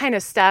just that kind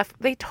of stuff.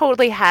 They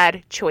totally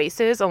had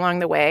choices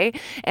along the way,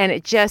 and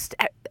it just,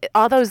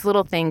 all those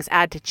little things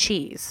add to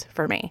cheese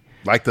for me.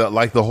 Like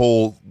the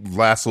whole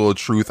lasso of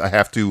truth, I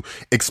have to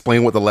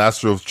explain what the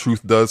lasso of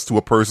truth does to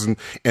a person,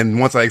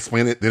 and once I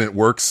explain it, then it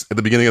works at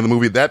the beginning of the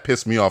movie. That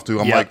pissed me off too.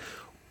 I'm like,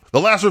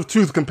 the lasso of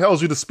truth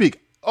compels you to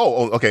speak.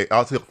 Oh, okay.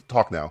 I'll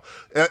talk now.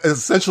 It's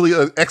essentially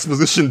an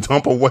exposition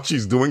dump on what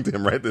she's doing to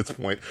him right at this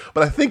point.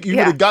 But I think you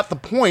would have got the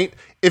point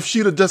if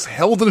she'd have just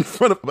held it in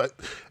front of. But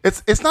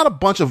it's not a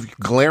bunch of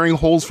glaring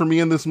holes for me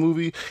in this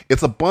movie.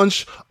 It's a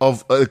bunch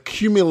of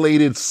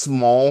accumulated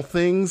small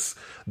things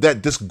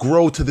that just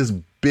grow to this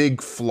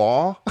big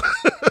flaw.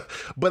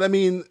 But I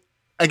mean,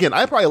 again,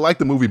 I probably like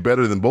the movie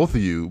better than both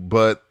of you,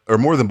 or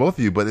more than both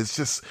of you. But it's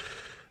just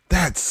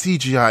that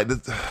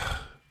CGI.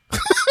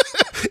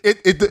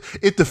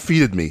 It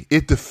defeated me.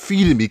 It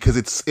defeated me because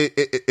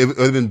it would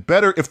have been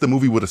better if the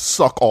movie would have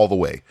sucked all the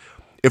way.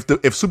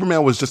 If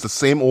Superman was just the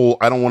same old,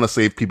 I don't want to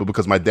save people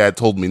because my dad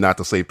told me not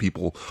to save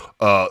people,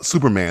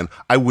 Superman,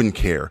 I wouldn't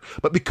care.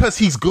 But because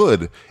he's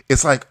good,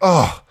 it's like,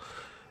 the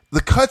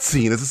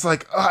cutscene is just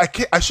like,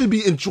 I should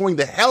be enjoying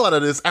the hell out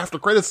of this after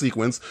credit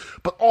sequence,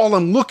 but all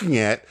I'm looking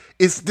at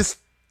is this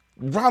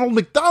Ronald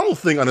McDonald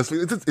thing on his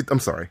face. I'm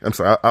sorry.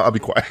 I'll be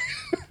quiet.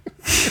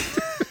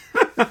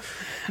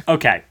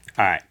 Okay.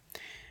 All right.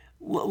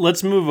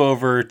 Let's move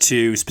over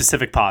to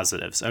specific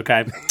positives,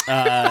 okay?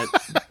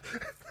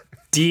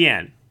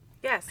 Deanne.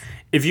 Yes.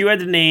 If you had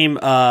to name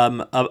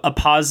a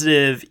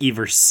positive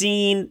either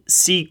scene,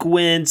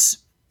 sequence,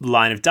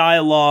 line of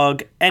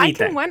dialogue,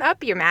 anything. I can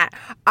one-up you, Matt.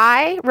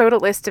 I wrote a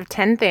list of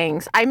 10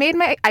 things. I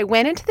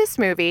went into this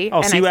movie.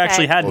 Oh, so you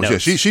actually had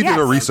notes. Yeah, she did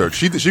her research.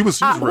 She was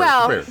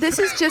prepared. This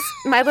is just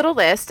my little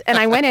list, and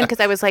I went in because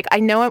I was like,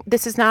 I know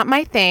this is not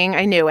my thing.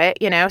 I knew it,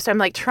 So I'm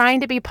like trying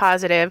to be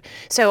positive.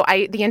 So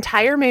the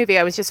entire movie,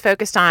 I was just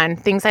focused on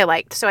things I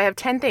liked. So I have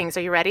 10 things.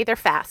 Are you ready? They're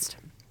fast.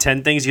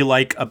 10 things you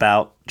like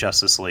about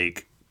Justice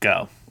League.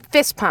 Go.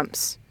 Fist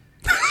pumps.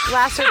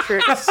 Lasso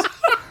troops.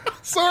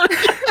 Sorry.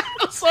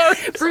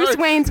 Bruce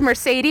Wayne's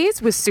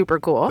Mercedes was super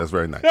cool. That's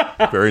very nice.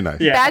 Very nice.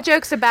 Yeah. Bad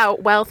jokes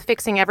about wealth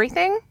fixing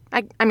everything.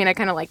 I mean, I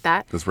kind of like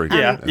that. That's very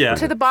good. Yeah.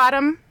 To the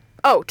bottom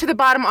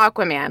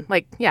Aquaman.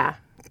 Like, yeah.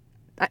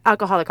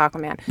 Alcoholic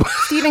Aquaman.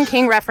 Stephen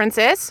King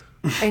references.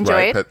 I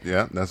enjoy it.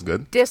 Yeah, that's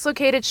good.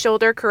 Dislocated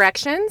shoulder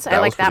corrections. I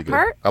like that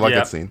part. I like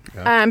that scene.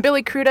 Yeah.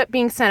 Billy Crudup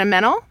being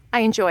sentimental.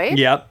 I enjoyed.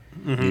 Yep.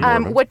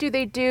 Mm-hmm. What do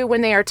they do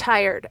when they are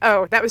tired?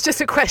 Oh, that was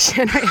just a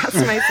question I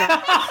asked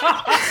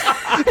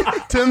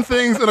myself. 10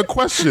 things and a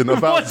question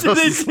about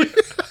Justice League.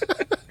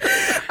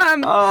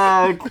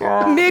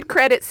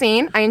 Mid-credit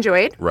scene, I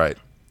enjoyed. Right.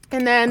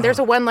 And then there's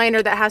a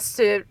one-liner that has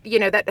to,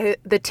 that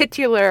the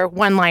titular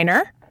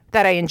one-liner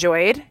that I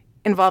enjoyed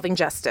involving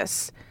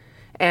justice.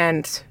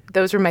 And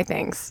those were my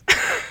things.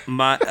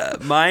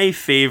 My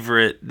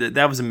favorite,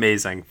 that was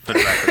amazing for the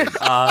record.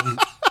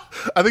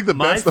 I think the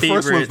first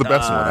one's the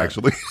best one,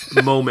 actually.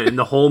 moment in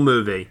the whole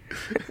movie.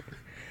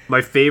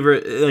 My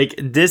favorite, like,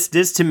 this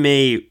to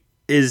me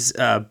is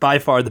by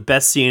far the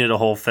best scene of the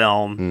whole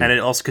film, and it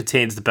also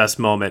contains the best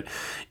moment.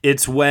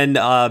 It's when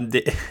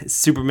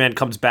Superman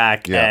comes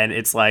back, and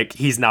it's like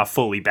he's not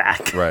fully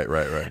back. Right.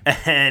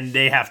 And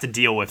they have to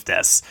deal with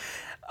this.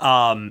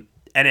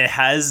 And it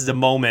has the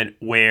moment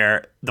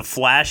where the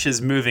Flash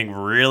is moving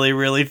really,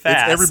 really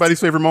fast. It's everybody's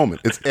favorite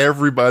moment. It's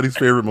everybody's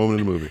favorite moment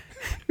in the movie.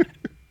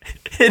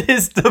 It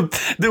is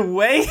the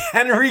way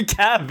Henry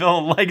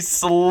Cavill, like,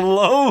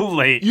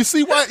 slowly. You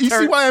see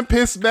why I'm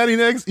pissed, Matty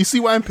Neggs? You see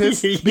why I'm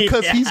pissed?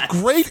 Because he's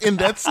great in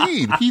that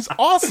scene. He's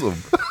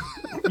awesome.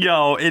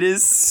 Yo, it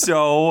is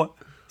so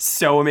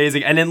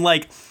amazing. And then,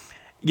 like,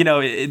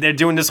 they're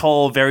doing this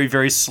whole very,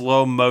 very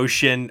slow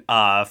motion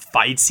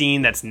fight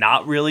scene that's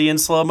not really in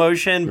slow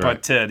motion,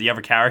 but to the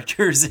other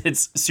characters,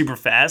 it's super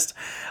fast.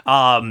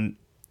 And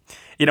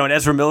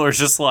Ezra Miller is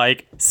just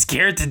like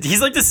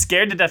he's like the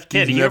scared to death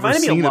kid. He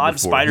reminded me a lot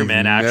of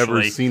Spider-Man, actually.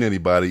 Never seen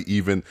anybody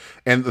even.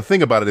 And the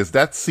thing about it is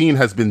that scene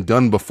has been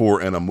done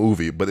before in a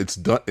movie, but it's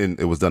done.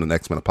 It was done in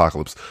X-Men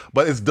Apocalypse,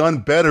 but it's done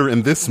better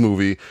in this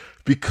movie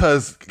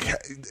because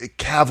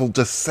Cavill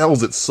just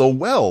sells it so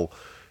well.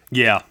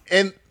 Yeah,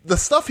 and the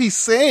stuff he's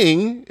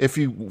saying, if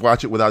you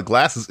watch it without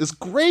glasses, is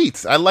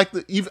great. I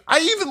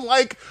even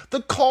like the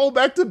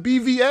callback to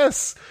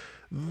BVS.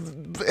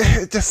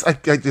 It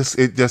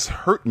just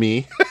hurt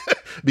me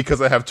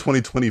because I have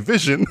 20/20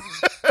 vision.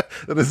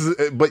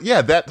 But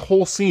yeah, that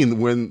whole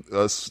scene when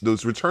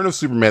the return of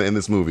Superman in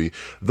this movie,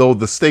 though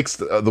the stakes,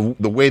 the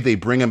way they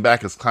bring him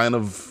back is kind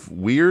of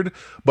weird,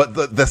 but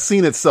the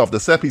scene itself, the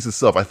set piece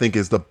itself, I think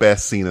is the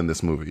best scene in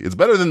this movie. It's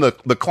better than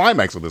the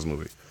climax of this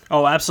movie.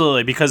 Oh,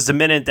 absolutely. Because the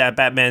minute that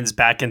Batman's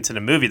back into the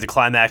movie, the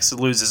climax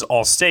loses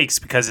all stakes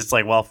because it's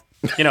like, well,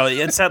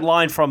 it's that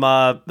line from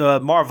the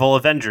Marvel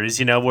Avengers,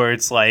 where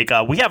it's like,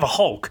 we have a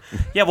Hulk.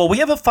 Yeah, well, we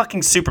have a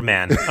fucking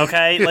Superman,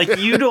 okay? Like,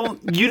 you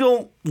don't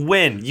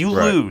win. You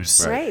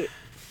lose. Right.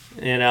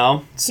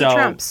 So. He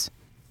trumps.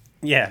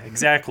 Yeah,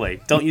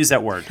 exactly. Don't use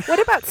that word. What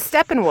about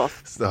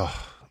Steppenwolf?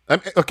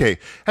 Okay,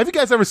 have you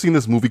guys ever seen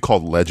this movie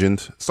called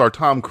Legend? Star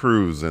Tom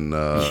Cruise and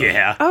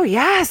yeah. Oh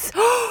yes.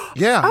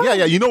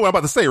 Yeah. You know what I'm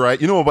about to say,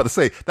 right? You know what I'm about to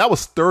say. That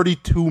was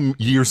 32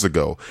 years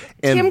ago.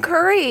 And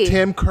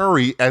Tim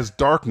Curry as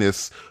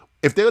Darkness.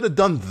 If they would have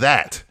done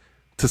that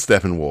to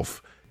Steppenwolf,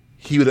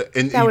 he would have,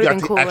 and you got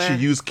to actually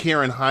use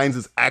Karen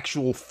Hines'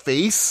 actual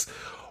face.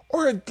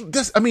 Or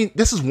this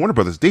is Warner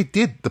Brothers. They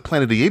did the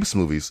Planet of the Apes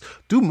movies,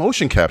 do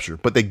motion capture,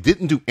 but they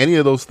didn't do any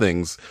of those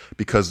things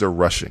because they're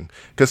rushing.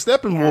 Because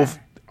Steppenwolf,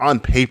 on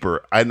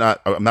paper,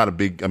 not a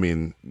big.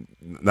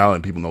 Not a lot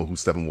of people know who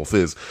Steppenwolf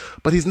is,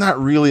 but he's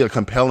not really a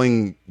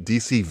compelling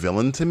DC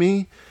villain to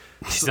me.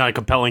 He's not a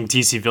compelling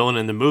DC villain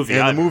in the movie.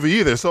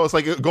 Either. So it's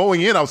like going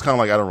in, I was kind of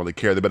like, I don't really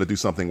care. They better do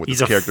something with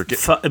this character.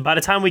 By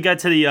the time we got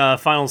to the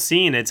final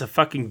scene, it's a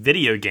fucking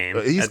video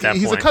game. He's a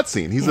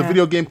cutscene. He's a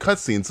video game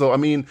cutscene. So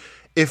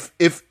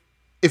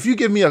if you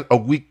give me a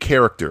weak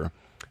character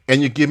and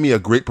you give me a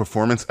great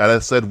performance out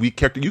of said weak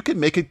character, you can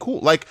make it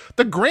cool. Like,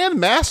 the Grand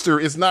Master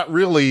is not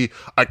really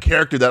a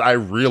character that I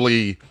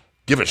really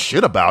give a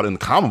shit about in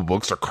comic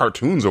books or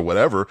cartoons or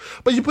whatever.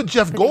 But you put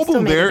Jeff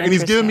Goldblum there and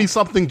he's giving me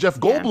something Jeff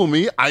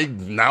Goldblum-y. I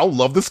now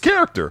love this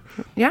character.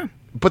 Yeah.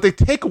 But they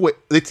take away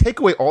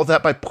all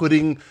that by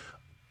putting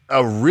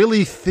a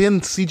really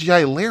thin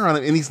CGI layer on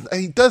it, and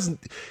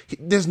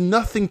there's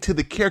nothing to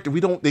the character.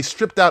 They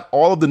stripped out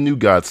all of the New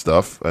God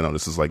stuff. I know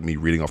this is like me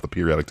reading off the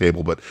periodic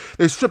table, but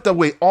they stripped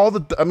away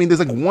there's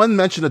like one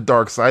mention of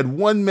Darkseid,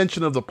 one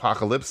mention of the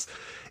Apocalypse.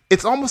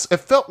 It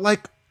felt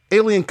like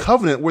Alien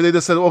Covenant, where they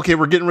just said, okay,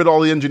 we're getting rid of all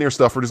the engineer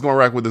stuff, we're just going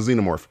back with the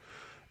Xenomorph.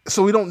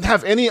 So we don't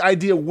have any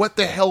idea what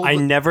the hell. I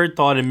never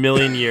thought in a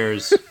million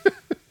years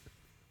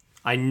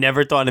I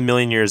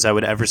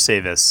would ever say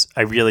this.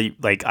 I really,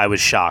 I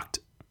was shocked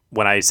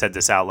when I said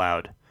this out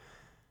loud.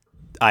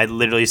 I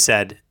literally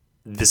said,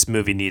 this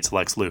movie needs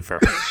Lex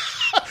Luthor.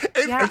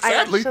 and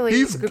sadly,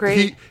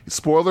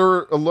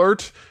 spoiler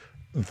alert,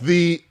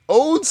 the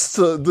odes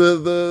to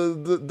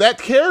that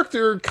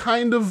character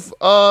kind of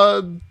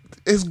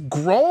is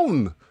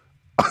grown.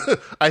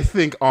 I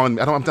think how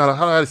do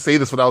I say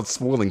this without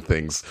spoiling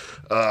things?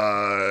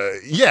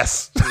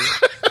 Yes.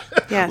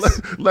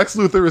 Yes. Lex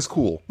Luthor is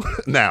cool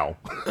now.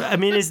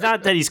 It's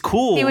not that he's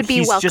cool. He would be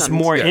he's welcomed. Just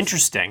more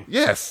interesting.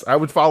 Yes, I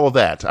would follow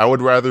that. I'd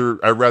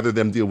rather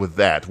them deal with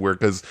that,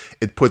 because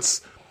it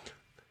puts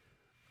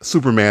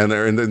Superman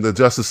in the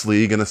Justice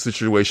League in a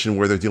situation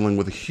where they're dealing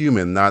with a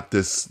human, not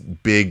this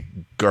big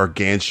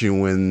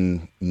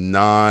gargantuan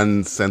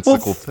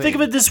nonsensical thing. Think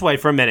of it this way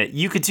for a minute.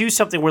 You could do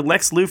something where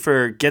Lex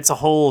Luthor gets a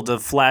hold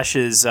of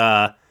Flash's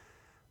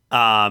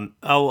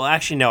Well,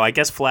 actually, no. I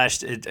guess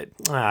Flash.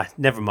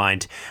 Never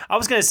mind. I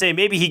was gonna say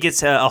maybe he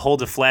gets a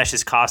hold of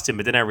Flash's costume,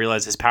 but then I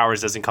realized his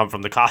powers doesn't come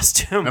from the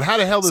costume. And how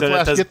the hell did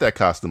Flash get that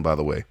costume? By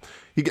the way,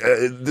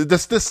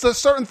 there's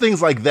certain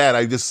things like that.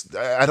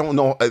 I don't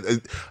know.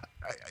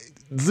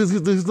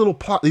 These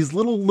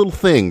little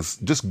things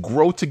just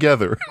grow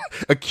together,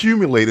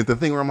 accumulate into the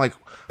thing where I'm like,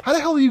 how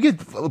the hell do you get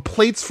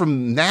plates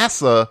from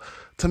NASA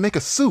to make a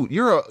suit?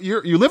 You're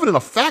living in a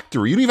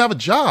factory. You don't even have a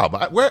job.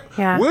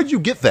 Where'd you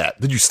get that?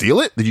 Did you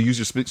steal it? Did you use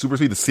your super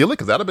speed to steal it?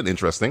 Because that'd have been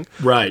interesting.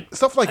 Right.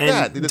 Stuff like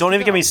that. Don't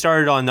even get me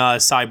started on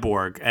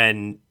Cyborg.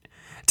 And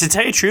to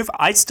tell you the truth,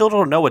 I still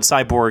don't know what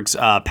Cyborg's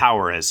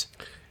power is.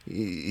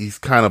 He's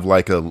kind of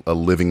like a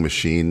living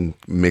machine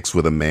mixed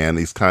with a man.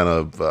 He's kind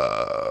of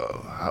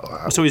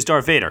so he's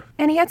Darth Vader,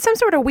 and he had some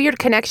sort of weird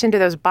connection to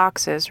those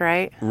boxes,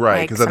 right?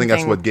 Right, because I think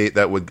that's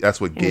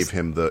what gave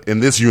him the in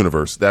this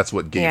universe. That's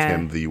what gave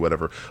him the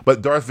whatever.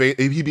 But Darth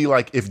Vader, he'd be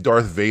like if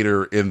Darth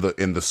Vader in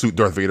the suit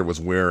Darth Vader was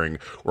wearing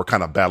were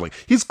kind of battling.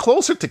 He's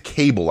closer to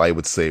Cable, I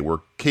would say, where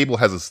Cable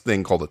has this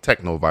thing called a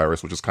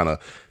technovirus, which is kind of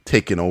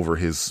taken over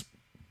his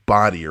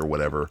body or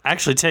whatever.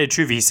 Actually, to tell you the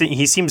truth,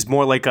 he seems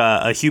more like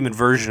a human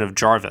version of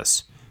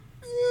Jarvis,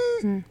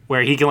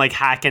 where he can like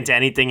hack into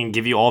anything and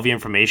give you all the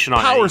information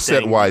on power anything.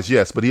 set wise,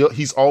 yes, but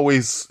he's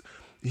always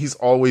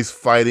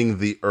fighting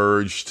the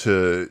urge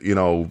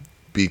to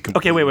be.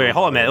 Okay, wait,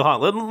 hold on, man.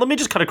 Hold on. Let me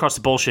just cut across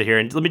the bullshit here,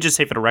 and let me just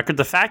say for the record,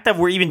 the fact that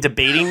we're even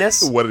debating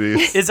this, what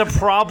it is a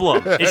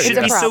problem. It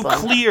should be so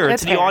clear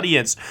to the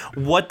audience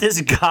what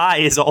this guy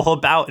is all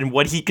about and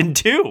what he can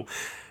do.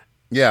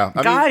 Yeah,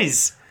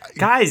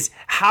 Guys,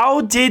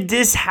 how did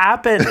this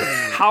happen?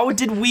 How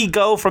did we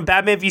go from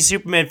Batman v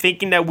Superman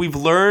thinking that we've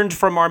learned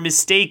from our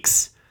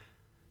mistakes,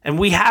 and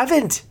we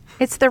haven't?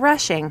 It's the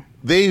rushing.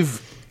 They've,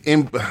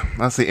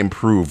 not say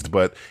improved,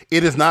 but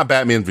it is not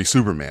Batman v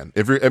Superman.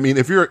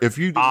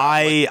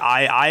 I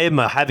am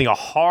having a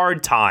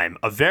hard time,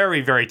 a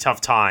very, very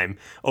tough time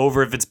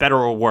over if it's better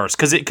or worse,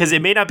 because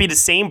it may not be the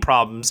same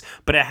problems,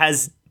 but it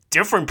has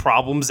different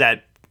problems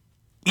that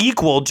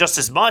equal just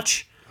as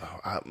much.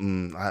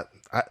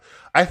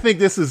 I think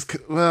this is,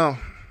 well,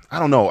 I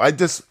don't know.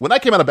 When I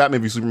came out of Batman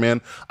v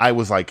Superman, I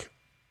was like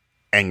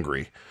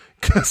angry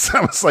because I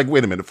was like,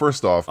 wait a minute.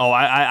 First off,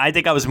 I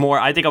think I was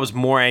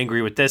more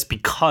angry with this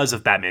because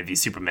of Batman v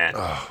Superman.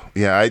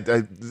 Yeah,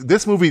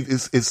 this movie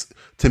is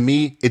to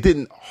me, it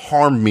didn't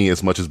harm me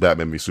as much as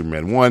Batman v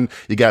Superman. One,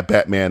 you got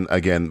Batman,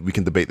 again, we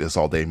can debate this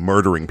all day,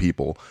 murdering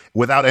people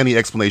without any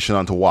explanation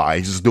onto why.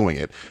 He's just doing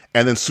it.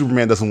 And then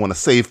Superman doesn't want to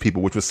save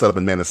people, which was set up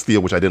in Man of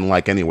Steel, which I didn't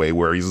like anyway,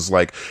 where he's just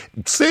like,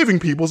 saving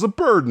people is a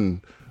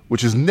burden,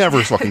 which is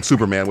never fucking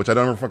Superman, which I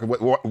don't ever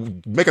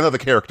fucking make another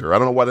character. I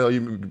don't know why the hell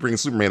you bring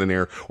Superman in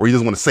there, or he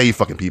doesn't want to save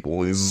fucking people.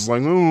 And he's just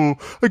like, oh,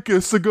 I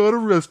guess I gotta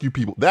rescue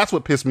people. That's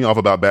what pissed me off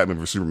about Batman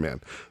v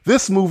Superman.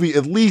 This movie,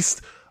 at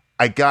least,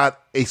 I got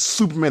a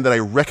Superman that I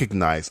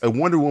recognize, a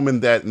Wonder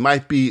Woman that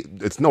might be,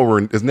 it's never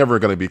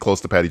going to be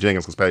close to Patty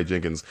Jenkins, because Patty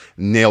Jenkins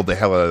nailed the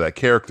hell out of that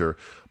character.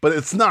 But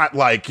it's not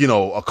like,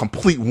 a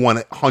complete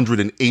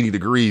 180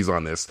 degrees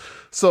on this.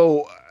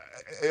 So,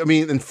 I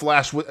mean, in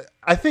Flash,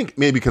 I think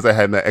maybe because I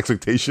had my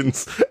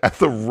expectations at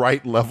the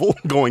right level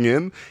going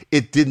in,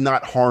 it did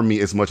not harm me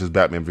as much as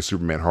Batman v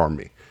Superman harmed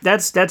me.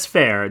 That's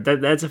fair.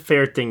 That's a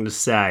fair thing to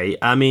say.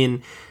 I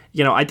mean,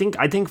 I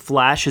think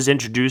Flash is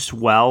introduced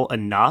well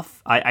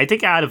enough. I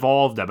think out of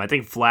all of them, I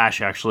think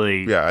Flash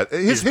actually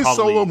his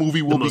solo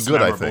movie will be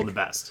good, I think. The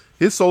best.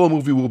 His solo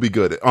movie will be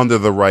good under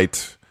the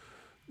right,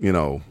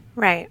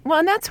 Right. Well,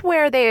 and that's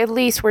where they at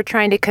least were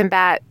trying to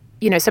combat,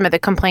 some of the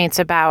complaints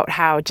about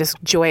how just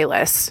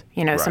joyless,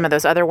 some of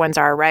those other ones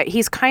are, right?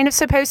 He's kind of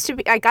supposed to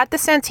be, I got the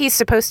sense he's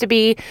supposed to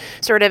be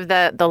sort of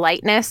the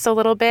lightness a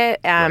little bit.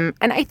 And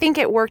I think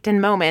it worked in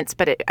moments,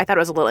 but I thought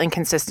it was a little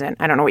inconsistent.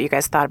 I don't know what you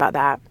guys thought about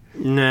that.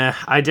 Nah,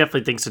 I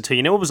definitely think so too.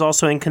 You know what was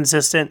also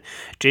inconsistent?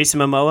 Jason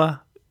Momoa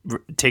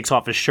takes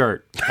off his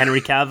shirt. Henry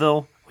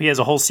Cavill, he has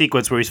a whole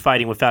sequence where he's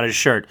fighting without his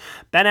shirt.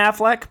 Ben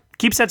Affleck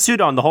keeps that suit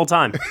on the whole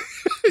time.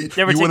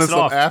 Never takes it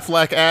off.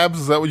 Affleck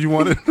abs? Is that what you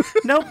wanted?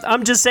 Nope.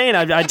 I'm just saying.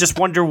 I just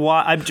wonder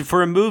why.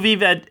 For a movie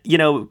that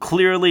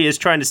clearly is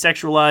trying to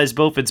sexualize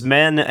both its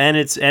men and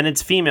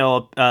its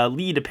female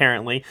lead,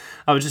 apparently,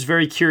 I was just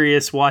very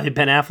curious why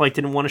Ben Affleck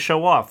didn't want to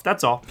show off.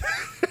 That's all.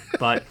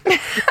 But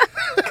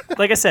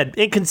like I said,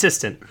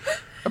 inconsistent.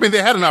 I mean,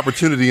 they had an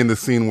opportunity in the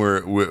scene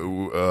where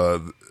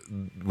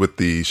with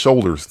the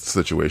shoulders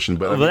situation,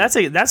 but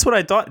that's what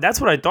I thought.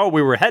 That's what I thought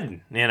we were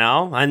heading,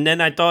 And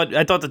then I thought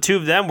the two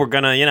of them were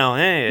gonna,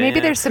 hey, maybe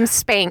there's some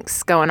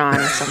Spanx going on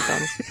or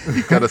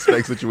something. Kind of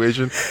Spanx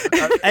situation.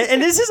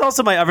 And this is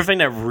also my other thing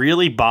that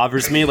really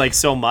bothers me like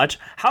so much.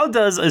 How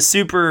does a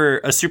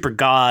super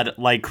god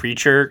like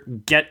creature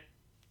get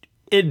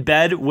in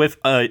bed with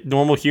a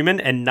normal human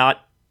and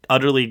not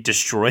utterly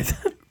destroy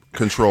them?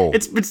 Control.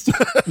 It's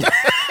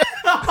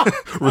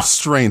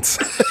restraints.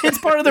 It's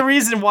part of the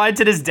reason why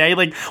to this day,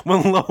 like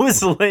when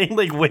Lois Lane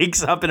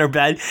wakes up in her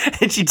bed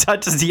and she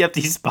touches the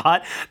empty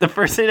spot, the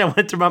first thing that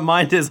went through my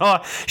mind is, oh,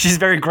 she's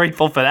very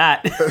grateful for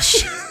that.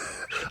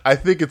 I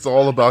think it's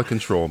all about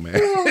control,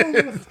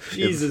 man.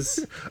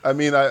 Jesus. I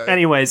mean,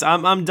 anyways,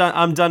 I'm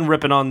done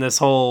ripping on this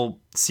whole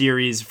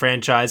series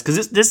franchise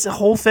because this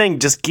whole thing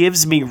just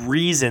gives me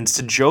reasons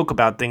to joke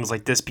about things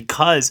like this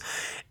because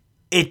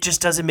it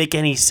just doesn't make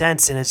any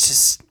sense, and it's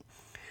just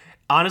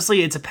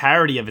honestly, it's a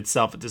parody of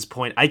itself at this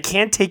point. I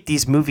can't take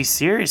these movies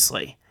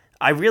seriously.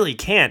 I really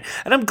can't.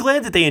 And I'm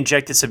glad that they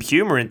injected some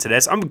humor into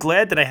this. I'm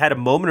glad that I had a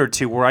moment or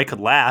two where I could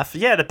laugh.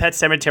 Yeah, the Pet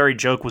Sematary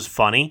joke was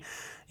funny.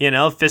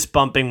 Fist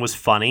bumping was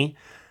funny.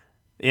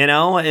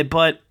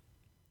 But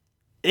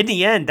in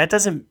the end, that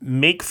doesn't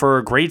make for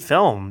a great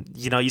film.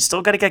 You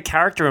still got to get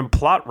character and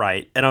plot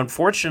right. And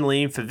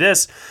unfortunately for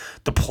this,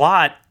 the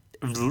plot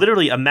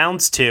literally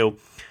amounts to,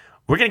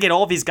 we're going to get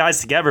all these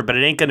guys together, but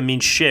it ain't going to mean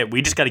shit.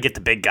 We just got to get the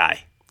big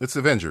guy. It's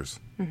Avengers.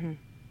 Mm-hmm.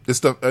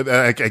 It's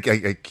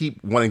I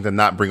keep wanting to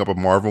not bring up a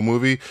Marvel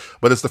movie,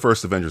 but it's the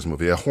first Avengers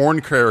movie. A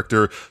horned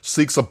character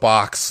seeks a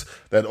box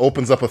that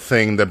opens up a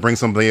thing that brings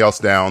somebody else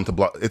down to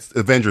block. It's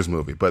Avengers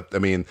movie, but I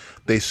mean,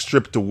 they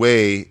stripped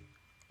away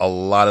a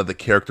lot of the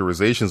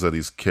characterizations of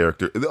these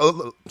characters,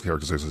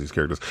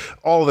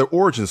 all of their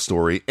origin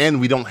story,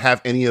 and we don't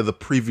have any of the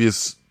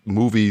previous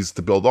movies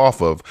to build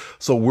off of.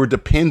 So we're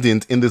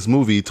dependent in this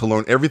movie to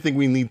learn everything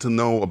we need to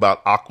know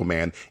about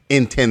Aquaman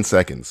in 10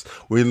 seconds.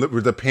 We're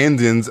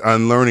dependent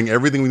on learning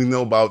everything we need to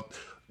know about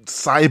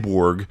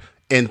Cyborg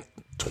in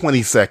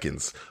 20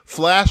 seconds.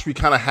 Flash, we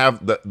kind of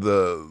have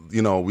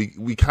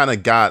we kind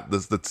of got the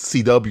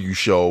CW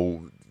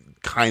show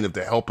kind of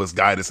to help us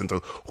guide us into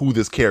who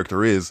this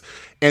character is.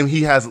 And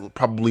he has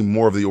probably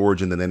more of the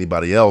origin than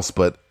anybody else,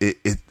 but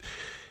it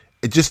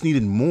just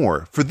needed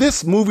more. For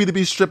this movie to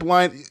be stripped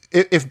line,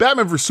 if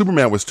Batman vs.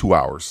 Superman was 2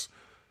 hours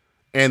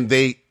and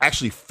they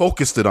actually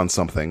focused it on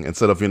something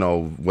instead of,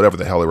 whatever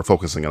the hell they were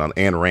focusing it on,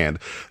 Ayn Rand,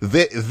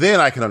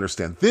 then I can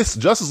understand. This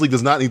Justice League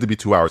does not need to be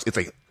 2 hours.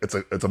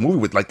 It's a movie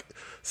with like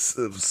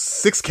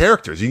 6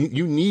 characters.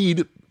 You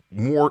need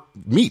more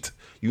meat.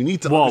 You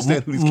need to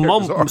understand who these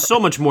characters are. So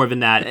much more than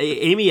that.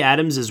 Amy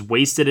Adams is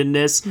wasted in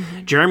this.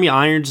 Mm-hmm. Jeremy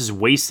Irons is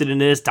wasted in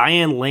this.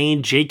 Diane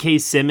Lane, J.K.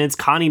 Simmons,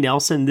 Connie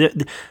Nelson. They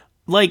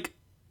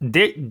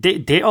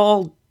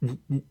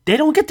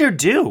don't get their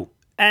due,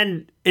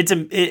 and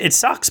it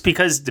sucks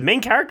because the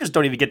main characters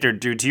don't even get their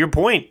due. To your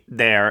point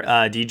there,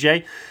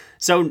 DJ.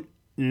 So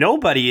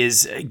nobody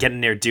is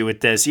getting their due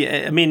with this.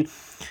 Yeah, I mean,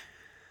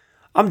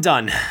 I'm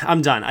done.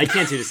 I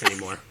can't do this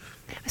anymore.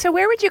 So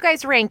where would you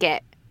guys rank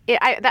it?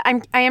 I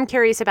am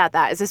curious about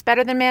that. Is this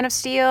better than Man of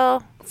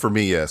Steel? For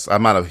me, yes.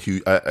 I'm not a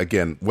huge.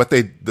 Again,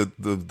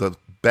 the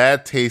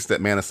bad taste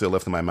that Man of Steel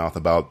left in my mouth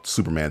about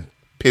Superman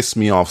pissed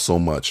me off so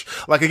much.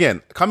 Like,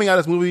 again, coming out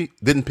of this movie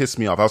didn't piss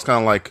me off. I was kind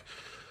of like,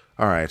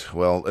 all right,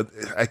 well,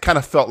 I kind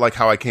of felt like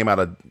how I came out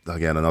of,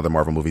 again, another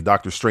Marvel movie,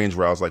 Doctor Strange,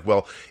 where I was like,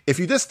 well, if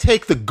you just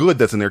take the good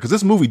that's in there, because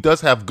this movie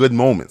does have good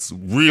moments,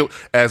 real,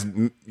 as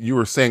you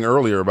were saying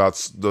earlier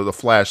about the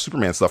Flash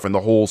Superman stuff and the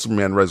whole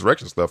Superman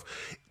Resurrection stuff,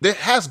 it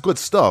has good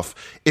stuff.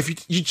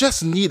 If you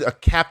just need a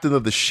captain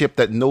of the ship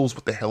that knows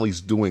what the hell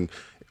he's doing,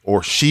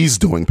 or she's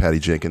doing, Patty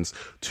Jenkins,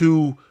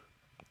 to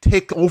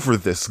take over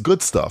this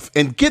good stuff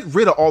and get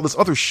rid of all this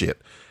other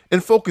shit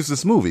and focus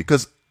this movie.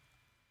 Because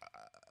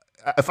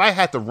if I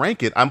had to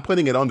rank it, I'm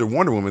putting it under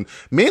Wonder Woman,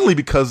 mainly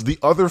because the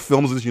other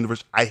films in this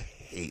universe I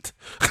hate.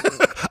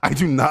 I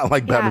do not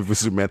like Batman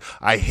vs. Superman.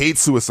 I hate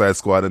Suicide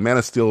Squad, and Man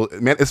of Steel.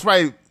 It's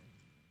right.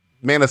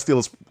 Man of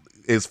Steel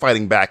is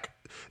fighting back.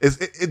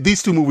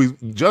 These two movies,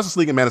 Justice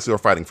League and Man of Steel, are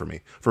fighting for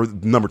me for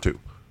number 2.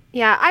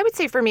 Yeah, I would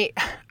say for me,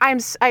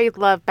 I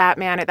love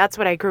Batman. That's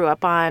what I grew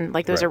up on,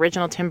 like those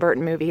original Tim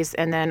Burton movies.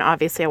 And then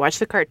obviously I watched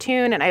the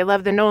cartoon, and I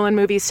love the Nolan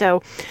movies.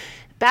 So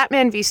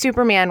Batman v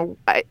Superman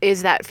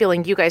is that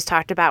feeling you guys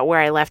talked about where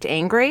I left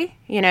angry,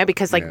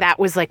 because that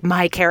was like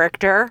my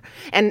character.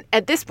 And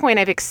at this point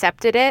I've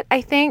accepted it,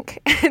 I think.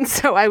 And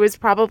so I was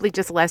probably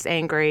just less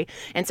angry.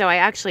 And so I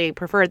actually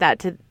preferred that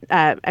to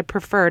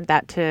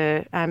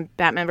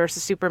Batman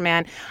versus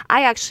Superman.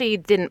 I actually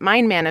didn't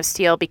mind Man of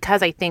Steel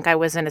because I think I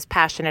wasn't as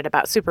passionate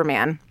about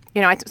Superman.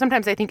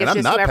 Sometimes I think it's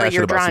just whoever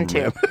you're drawn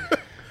to.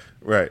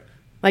 Right.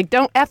 Like,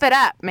 don't F it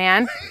up,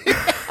 man.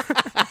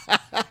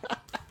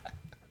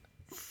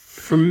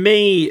 For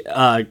me,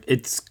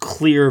 it's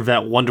clear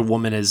that Wonder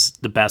Woman is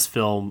the best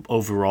film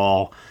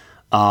overall.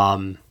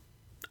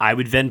 I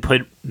would then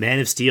put Man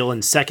of Steel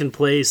in second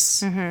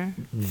place.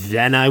 Mm-hmm.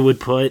 Then I would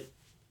put...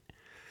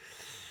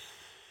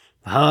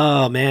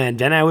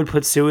 then I would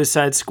put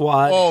Suicide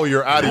Squad. Oh,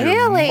 you're out of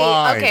your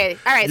mind. Okay,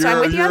 all right, so I'm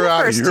with you on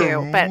the first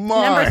two. But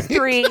number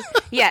 3,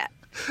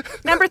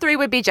 number 3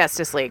 would be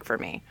Justice League for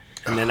me.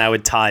 And then I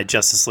would tie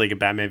Justice League and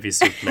Batman v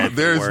Superman.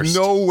 There's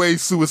no way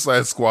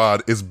Suicide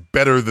Squad is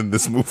better than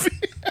this movie.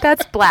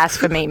 That's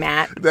blasphemy,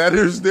 Matt.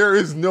 There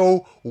is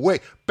no way.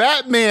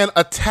 Batman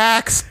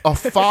attacks a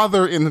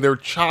father and their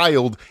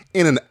child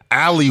in an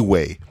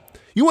alleyway.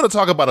 You want to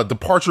talk about a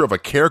departure of a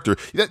character?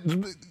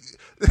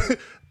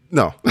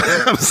 No,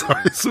 I'm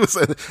sorry.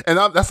 Suicide, and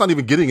that's not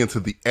even getting into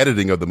the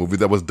editing of the movie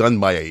that was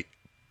done by a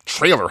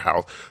trailer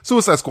house.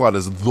 Suicide Squad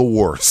is the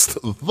worst.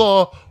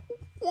 The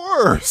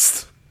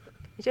worst.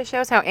 It just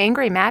shows how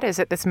angry Matt is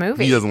at this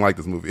movie. He doesn't like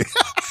this movie.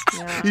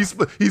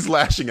 He's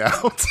lashing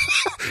out.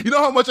 You know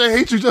how much I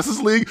hate you,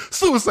 Justice League?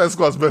 Suicide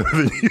Squad's better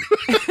than you.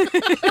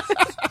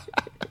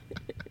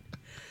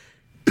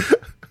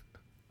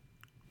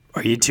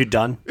 Are you two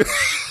done?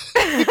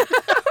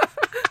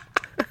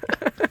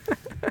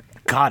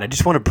 God, I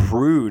just want to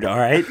brood, all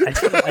right? I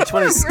just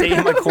want to stay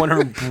in my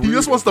corner and brood. He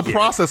just wants to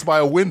process by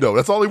a window.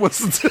 That's all he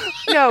wants to do.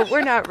 No,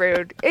 we're not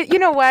rude. You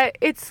know what?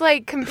 It's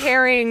like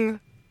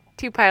comparing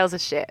two piles of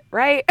shit,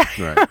 right?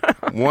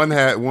 Right. One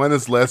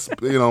is less,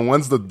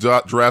 one's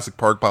the Jurassic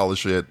Park pile of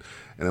shit,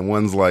 and then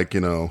one's like,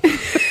 the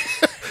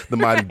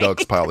Mighty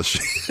Ducks pile of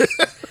shit.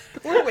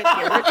 We're with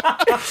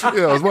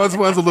you.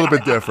 One's a little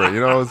bit different,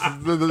 it's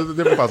the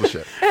different piles of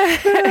shit.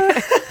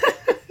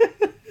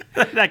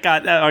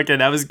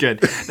 That was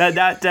good.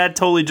 That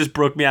totally just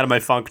broke me out of my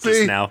funk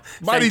just now.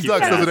 Mighty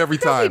Ducks does it every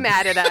time. Don't be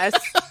mad at us.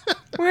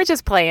 We're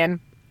just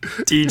playing.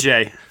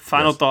 DJ,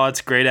 final thoughts,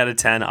 grade out of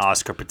 10,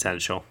 Oscar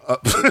potential.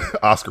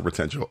 Oscar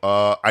potential.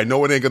 I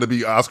know it ain't going to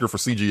be Oscar for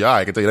CGI.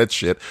 I can tell you that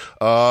shit.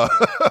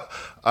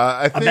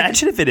 I think,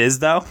 imagine if it is,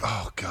 though.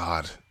 Oh,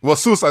 God. Well,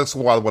 Suicide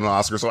Squad won an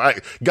Oscar, so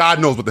God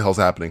knows what the hell's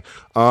happening.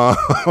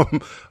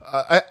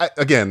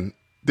 Again,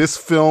 this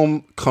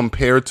film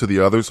compared to the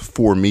others,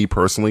 for me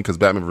personally, because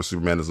Batman vs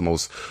Superman is one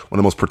of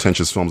the most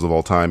pretentious films of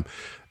all time,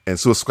 and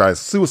Suicide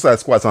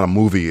Squad's not a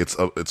movie;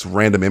 it's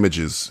random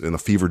images in a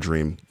fever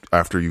dream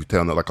after you've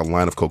taken like a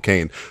line of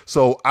cocaine.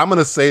 So I'm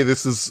gonna say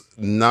this is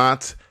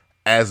not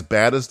as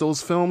bad as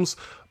those films,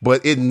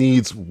 but it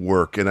needs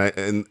work,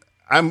 and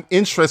I'm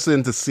interested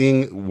into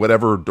seeing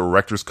whatever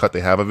director's cut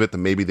they have of it. That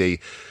maybe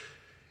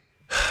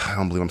I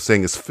don't believe I'm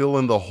saying this, fill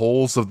in the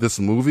holes of this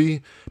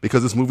movie,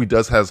 because this movie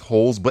does have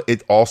holes, but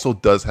it also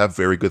does have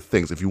very good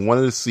things. If you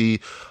wanted to see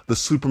the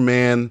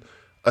Superman,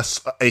 a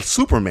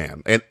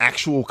Superman, an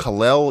actual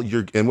Kal-El,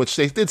 in which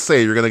they did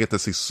say you're going to get to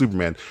see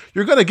Superman,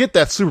 you're going to get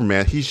that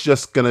Superman. He's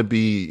just going to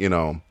be,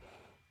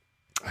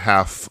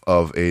 half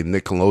of a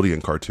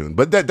Nickelodeon cartoon,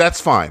 but that's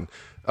fine.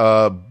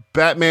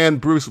 Batman,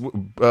 Ben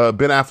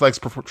Affleck's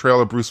portrayal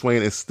of Bruce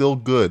Wayne is still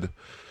good,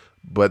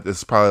 but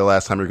it's probably the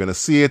last time you're going to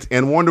see it.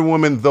 And Wonder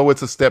Woman, though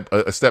it's a step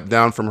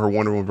down from her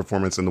Wonder Woman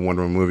performance in the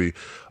Wonder Woman movie,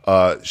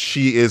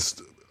 she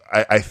is,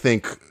 I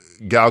think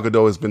Gal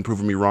Gadot has been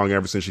proving me wrong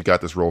ever since she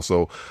got this role.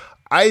 So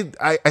I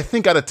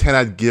think out of 10,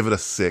 I'd give it a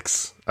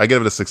 6. I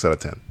give it a 6 out of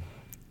 10.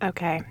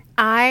 Okay.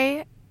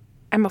 I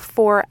am a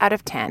 4 out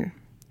of 10.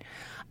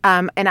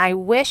 And I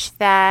wish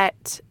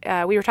that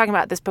we were talking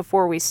about this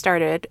before we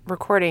started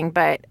recording,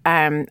 but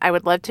I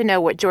would love to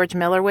know what George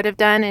Miller would have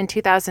done in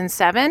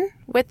 2007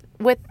 with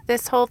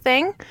this whole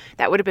thing.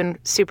 That would have been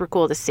super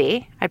cool to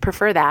see. I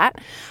prefer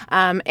that.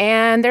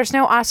 And there's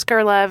no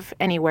Oscar love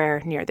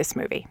anywhere near this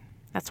movie.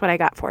 That's what I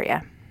got for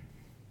you.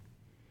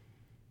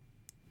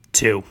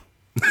 2.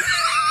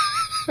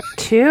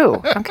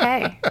 2.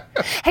 Okay.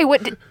 Hey,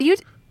 you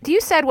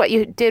said what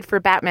you did for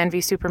Batman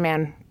v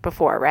Superman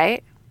before,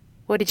 right?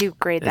 What did you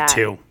grade that?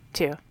 2.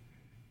 2.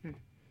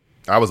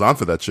 I was on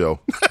for that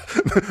show.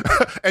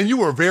 And you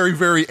were very,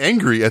 very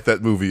angry at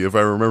that movie, if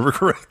I remember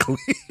correctly.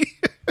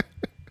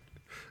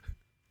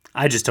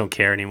 I just don't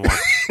care anymore.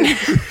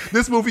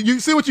 This movie, you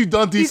see what you've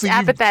done, DC? He's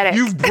apathetic.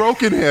 You've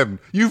broken him.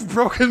 You've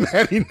broken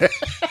Matty.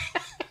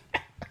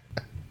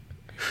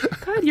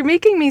 God, you're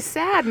making me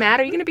sad, Matt.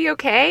 Are you going to be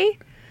okay?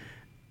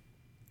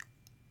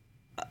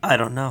 I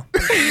don't know.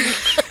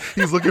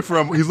 He's looking for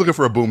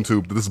a boom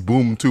tube. This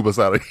boom tube us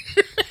out of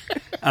here.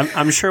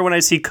 I'm sure when I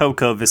see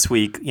Coco this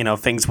week,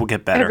 things will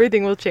get better.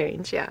 Everything will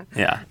change, yeah.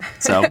 Yeah.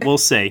 So we'll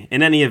see.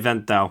 In any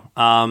event, though,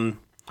 oh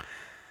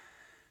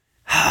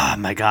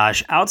my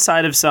gosh,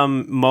 outside of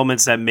some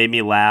moments that made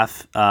me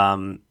laugh,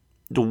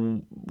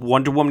 the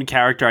Wonder Woman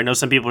character, I know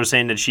some people are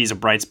saying that she's a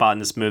bright spot in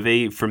this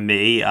movie. For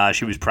me,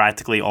 she was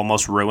practically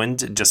almost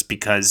ruined just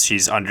because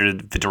she's under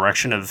the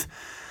direction of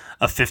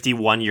a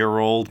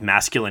 51-year-old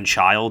masculine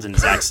child in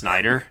Zack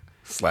Snyder.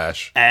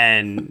 Flash.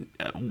 And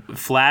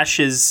Flash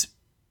is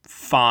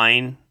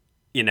fine.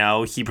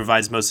 He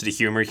provides most of the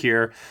humor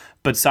here.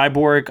 But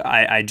Cyborg,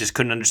 I just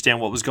couldn't understand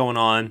what was going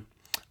on.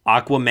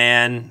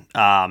 Aquaman,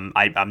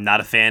 I'm not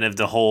a fan of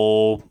the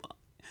whole,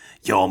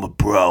 I'm a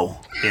bro.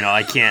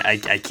 I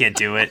can't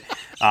do it.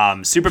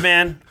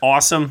 Superman,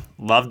 awesome.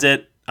 Loved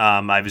it.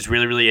 I was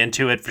really, really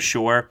into it for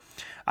sure.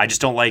 I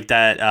just don't like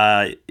that,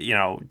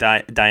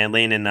 Diane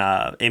Lane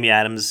and Amy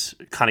Adams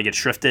kind of get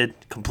shifted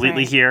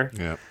completely here.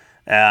 Yeah.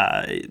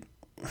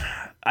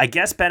 I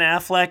guess Ben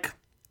Affleck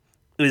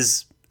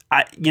is,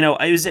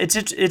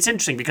 it's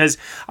interesting because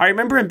I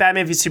remember in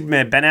Batman v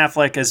Superman, Ben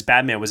Affleck as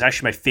Batman was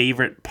actually my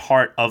favorite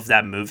part of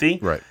that movie.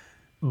 Right.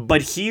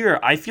 But here,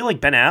 I feel like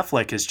Ben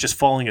Affleck is just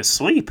falling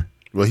asleep.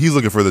 Well, he's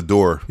looking for the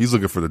door.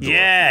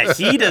 Yeah,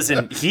 he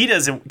doesn't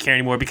care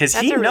anymore because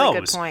That's he a really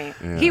knows. good point.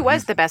 Yeah. He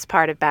was the best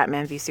part of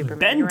Batman v Superman.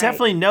 Ben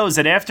definitely knows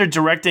that after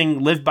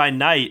directing Live by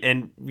Night,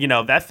 and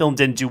that film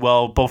didn't do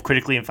well both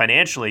critically and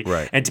financially,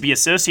 right. And to be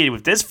associated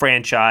with this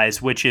franchise,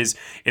 which is,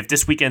 if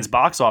this weekend's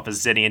box office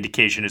is any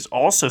indication, is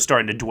also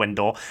starting to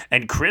dwindle,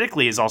 and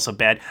critically is also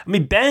bad. I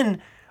mean,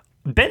 Ben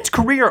Ben's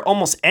career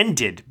almost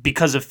ended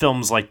because of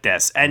films like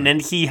this. And then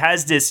he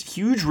has this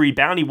huge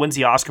rebound. He wins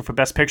the Oscar for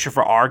Best Picture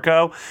for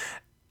Argo.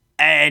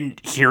 And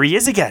here he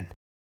is again.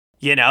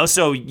 You know,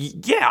 so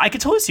yeah, I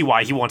could totally see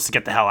why he wants to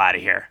get the hell out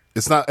of here.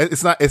 It's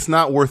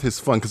not worth his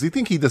fun, because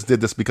he just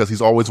did this because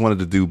he's always wanted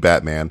to do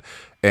Batman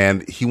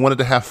and he wanted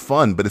to have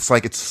fun, but it's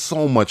like it's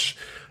so much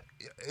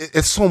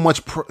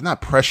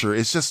not pressure,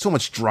 it's just so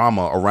much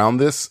drama around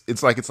this.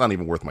 It's like it's not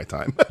even worth my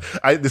time.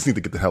 I just need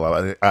to get the hell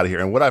out of here.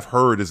 And what I've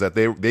heard is that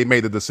they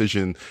made the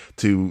decision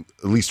to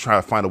at least try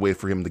to find a way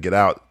for him to get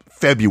out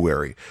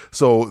February.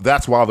 So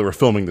that's while they were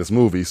filming this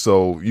movie.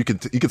 So you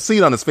could see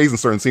it on his face in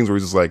certain scenes where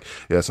he's just like,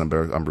 yes, I'm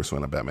Bruce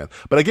Wayne, I'm Batman.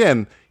 But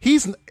again,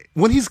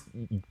 when he's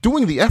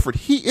doing the effort,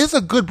 he is a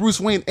good Bruce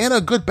Wayne and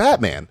a good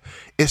Batman.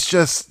 It's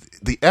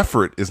just the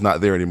effort is not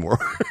there anymore.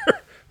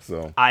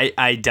 So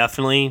I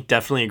definitely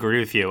agree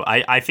with you.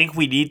 I think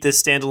we need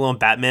this standalone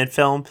Batman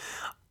film.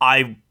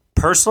 I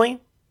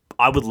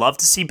would love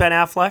to see Ben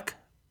Affleck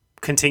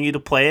continue to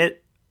play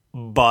it,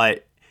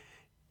 but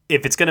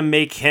if it's going to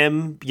make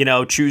him,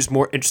 choose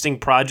more interesting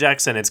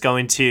projects and it's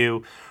going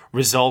to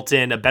result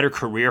in a better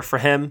career for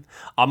him,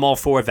 I'm all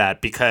for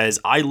that, because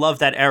I love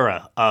that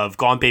era of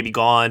Gone Baby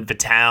Gone, The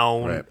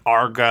Town, right.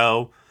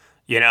 Argo,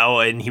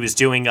 and he was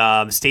doing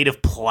State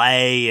of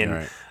Play and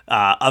right.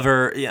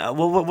 Other,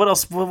 what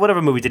else?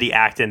 Whatever movie did he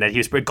act in that he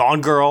was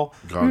Gone Girl?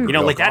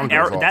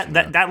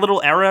 That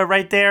little era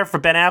right there for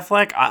Ben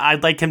Affleck.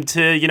 I'd like him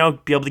to,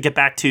 be able to get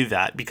back to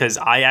that, because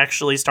I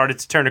actually started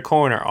to turn a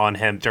corner on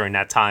him during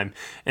that time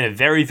in a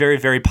very, very,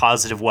 very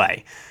positive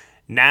way.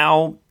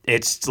 Now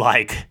it's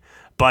like,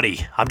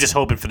 buddy, I'm just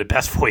hoping for the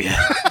best for you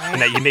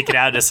and that you make it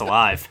out of this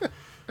alive.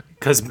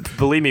 Because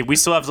believe me, we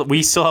still have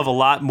a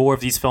lot more of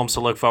these films to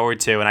look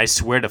forward to, and I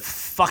swear to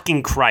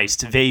fucking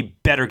Christ, they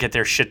better get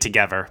their shit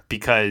together,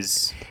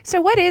 because... So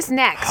what is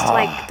next?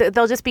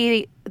 They'll just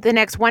be the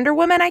next Wonder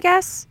Woman, I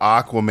guess?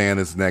 Aquaman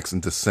is next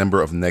in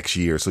December of next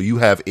year, so you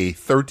have a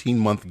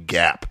 13-month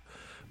gap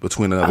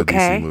between another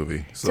DC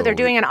movie. So they're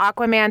doing an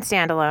Aquaman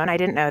standalone. I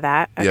didn't know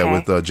that. Okay. Yeah,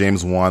 with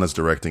James Wan is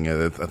directing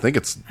it. I think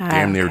it's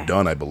damn near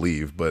done, I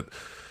believe. But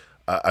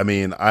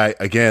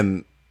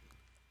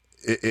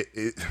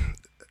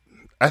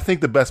I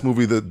think the best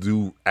movie to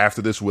do after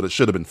this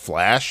should have been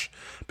Flash,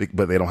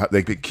 but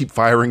they keep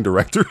firing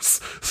directors.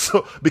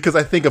 So because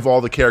I think of all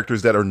the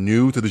characters that are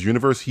new to this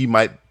universe, he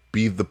might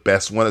be the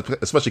best one,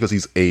 especially because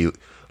he's a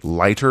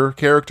lighter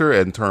character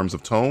in terms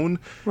of tone.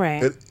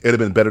 Right. It'd have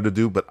been better to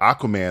do, but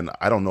Aquaman,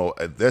 I don't know.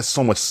 There's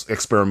so much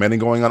experimenting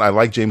going on. I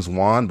like James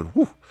Wan, but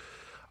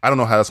I don't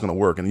know how that's going to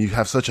work. And you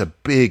have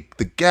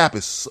the gap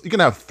is, you're going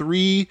to have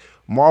 3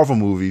 Marvel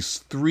movies,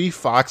 3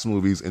 Fox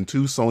movies, and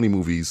 2 Sony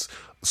movies,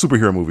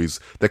 superhero movies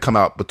that come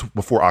out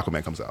before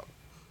Aquaman comes out.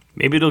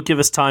 Maybe it'll give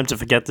us time to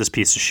forget this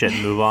piece of shit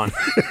and move on.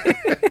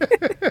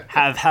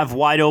 have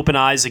wide open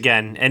eyes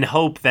again and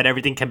hope that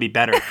everything can be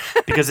better.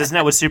 Because isn't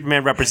that what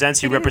Superman represents?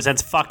 He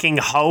represents fucking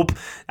hope.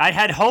 I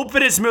had hope for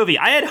this movie.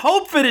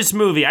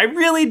 I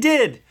really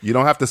did. You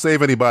don't have to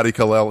save anybody,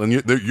 Kal-El. And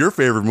your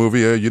favorite movie,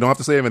 you don't have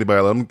to save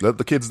anybody. Let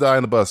the kids die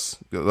on the bus.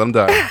 Let them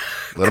die.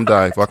 Let them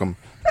die. Fuck them.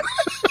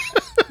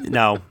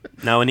 No.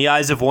 In the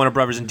eyes of Warner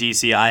Brothers and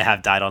DC, I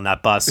have died on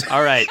that bus.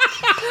 All right.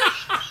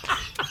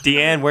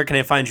 Deanne, where can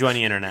I find you on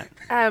the internet?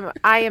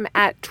 I am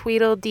at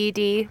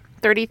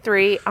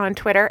TweedleDD33 on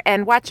Twitter,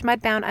 and watch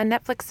Mudbound on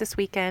Netflix this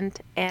weekend.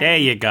 And there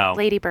you go.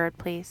 Lady Bird,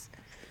 please.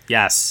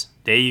 Yes,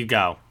 there you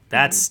go.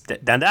 That's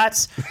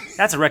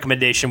a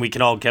recommendation we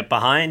can all get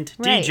behind.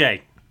 Right.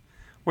 DJ,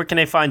 where can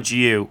I find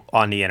you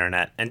on the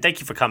internet? And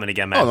thank you for coming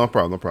again, man. Oh, no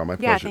problem. My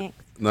pleasure. Thanks.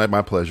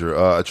 My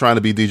pleasure. Trying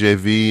to be DJ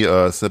V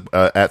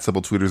at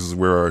Simple Tweeters is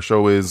where our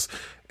show is,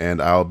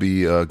 and I'll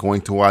be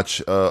going to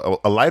watch a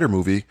lighter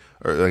movie,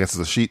 or I guess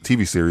it's a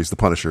TV series, The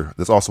Punisher.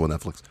 That's also on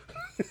Netflix.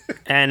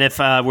 And if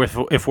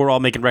we're all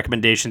making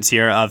recommendations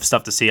here of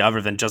stuff to see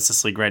other than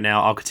Justice League right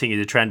now, I'll continue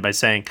the trend by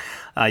saying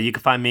you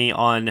can find me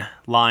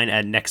online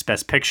at Next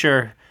Best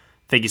Picture.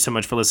 Thank you so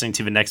much for listening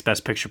to the Next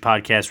Best Picture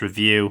podcast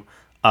review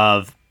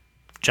of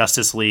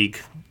Justice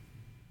League.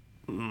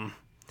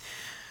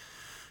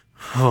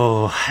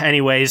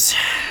 Anyways,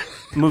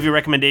 movie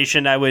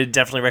recommendation I would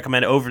definitely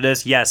recommend over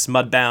this. Yes,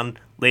 Mudbound,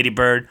 Lady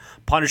Bird,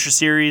 Punisher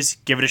series,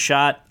 give it a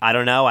shot. I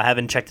don't know, I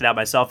haven't checked it out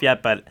myself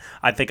yet, but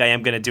I think I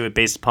am going to do it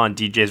based upon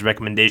DJ's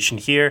recommendation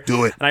here.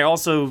 Do it. And I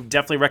also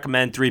definitely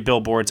recommend 3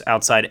 Billboards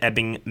Outside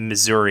Ebbing,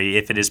 Missouri,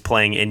 if it is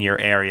playing in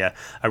your area.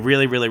 A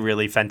really, really,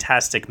 really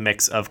fantastic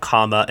mix of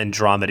comma and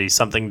dramedy,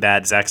 something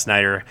that Zack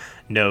Snyder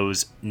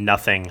knows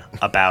nothing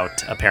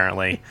about,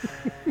 apparently.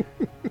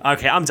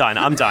 Okay, I'm done.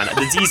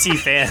 The DC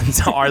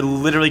fans are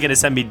literally going to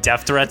send me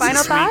death threats Final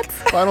this thoughts?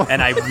 week.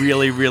 And I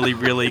really, really,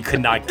 really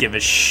could not give a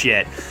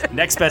shit.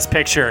 Next Best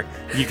Picture,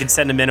 you can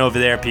send them in over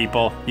there,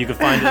 people. You can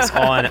find us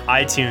on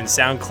iTunes,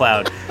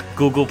 SoundCloud,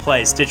 Google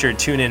Play, Stitcher,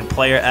 TuneIn,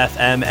 Player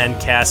FM, and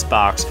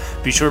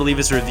CastBox. Be sure to leave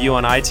us a review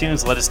on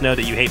iTunes. Let us know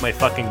that you hate my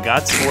fucking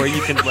guts, or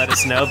you can let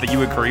us know that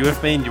you agree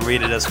with me and you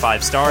rated us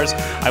 5 stars.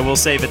 I will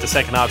say that the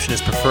second option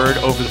is preferred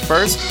over the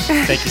first.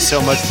 Thank you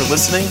so much for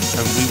listening,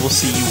 and we will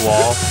see you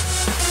all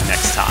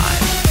next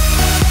time.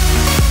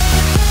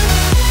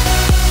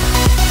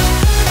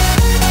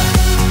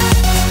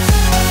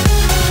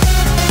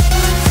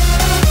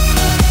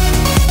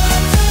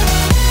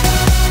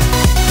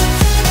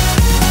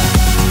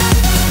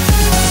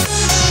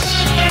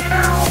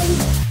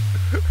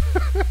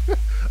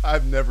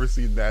 never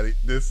seen that.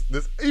 This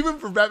even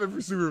for Batman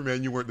v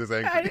Superman, you weren't this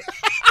angry.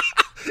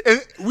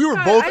 And we were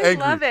both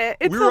angry. I love it.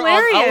 It's hilarious.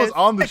 I was hilarious.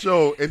 on the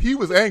show, and he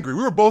was angry.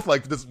 We were both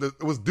like this.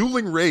 It was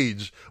dueling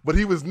rage, but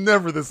he was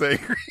never this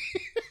angry.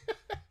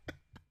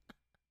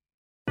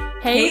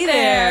 Hey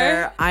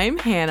there! I'm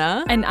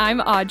Hannah. And I'm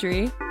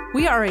Audrey.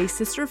 We are a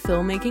sister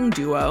filmmaking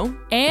duo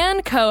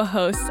and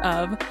co-hosts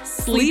of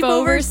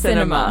Sleepover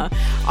Cinema,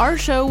 our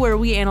show where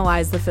we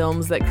analyze the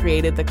films that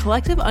created the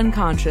collective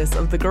unconscious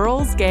of the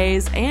girls,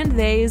 gays, and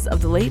theys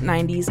of the late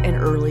 90s and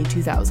early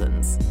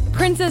 2000s.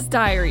 Princess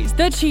Diaries,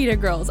 The Cheetah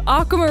Girls,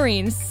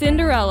 Aquamarine,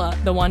 Cinderella,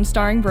 the one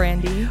starring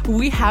Brandy.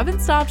 We haven't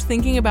stopped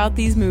thinking about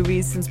these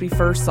movies since we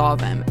first saw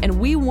them, and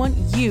we want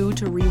you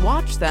to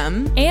rewatch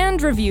them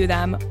and review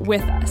them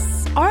with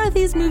us. Are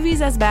these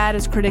movies as bad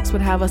as critics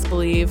would have us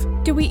believe?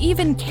 Do we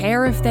even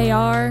care if they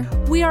are?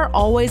 We are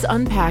always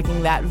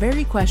unpacking that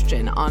very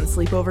question on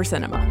Sleepover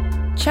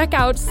Cinema. Check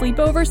out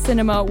Sleepover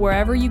Cinema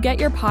wherever you get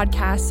your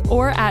podcasts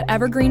or at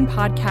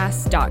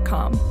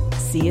evergreenpodcasts.com.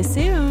 See you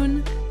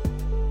soon.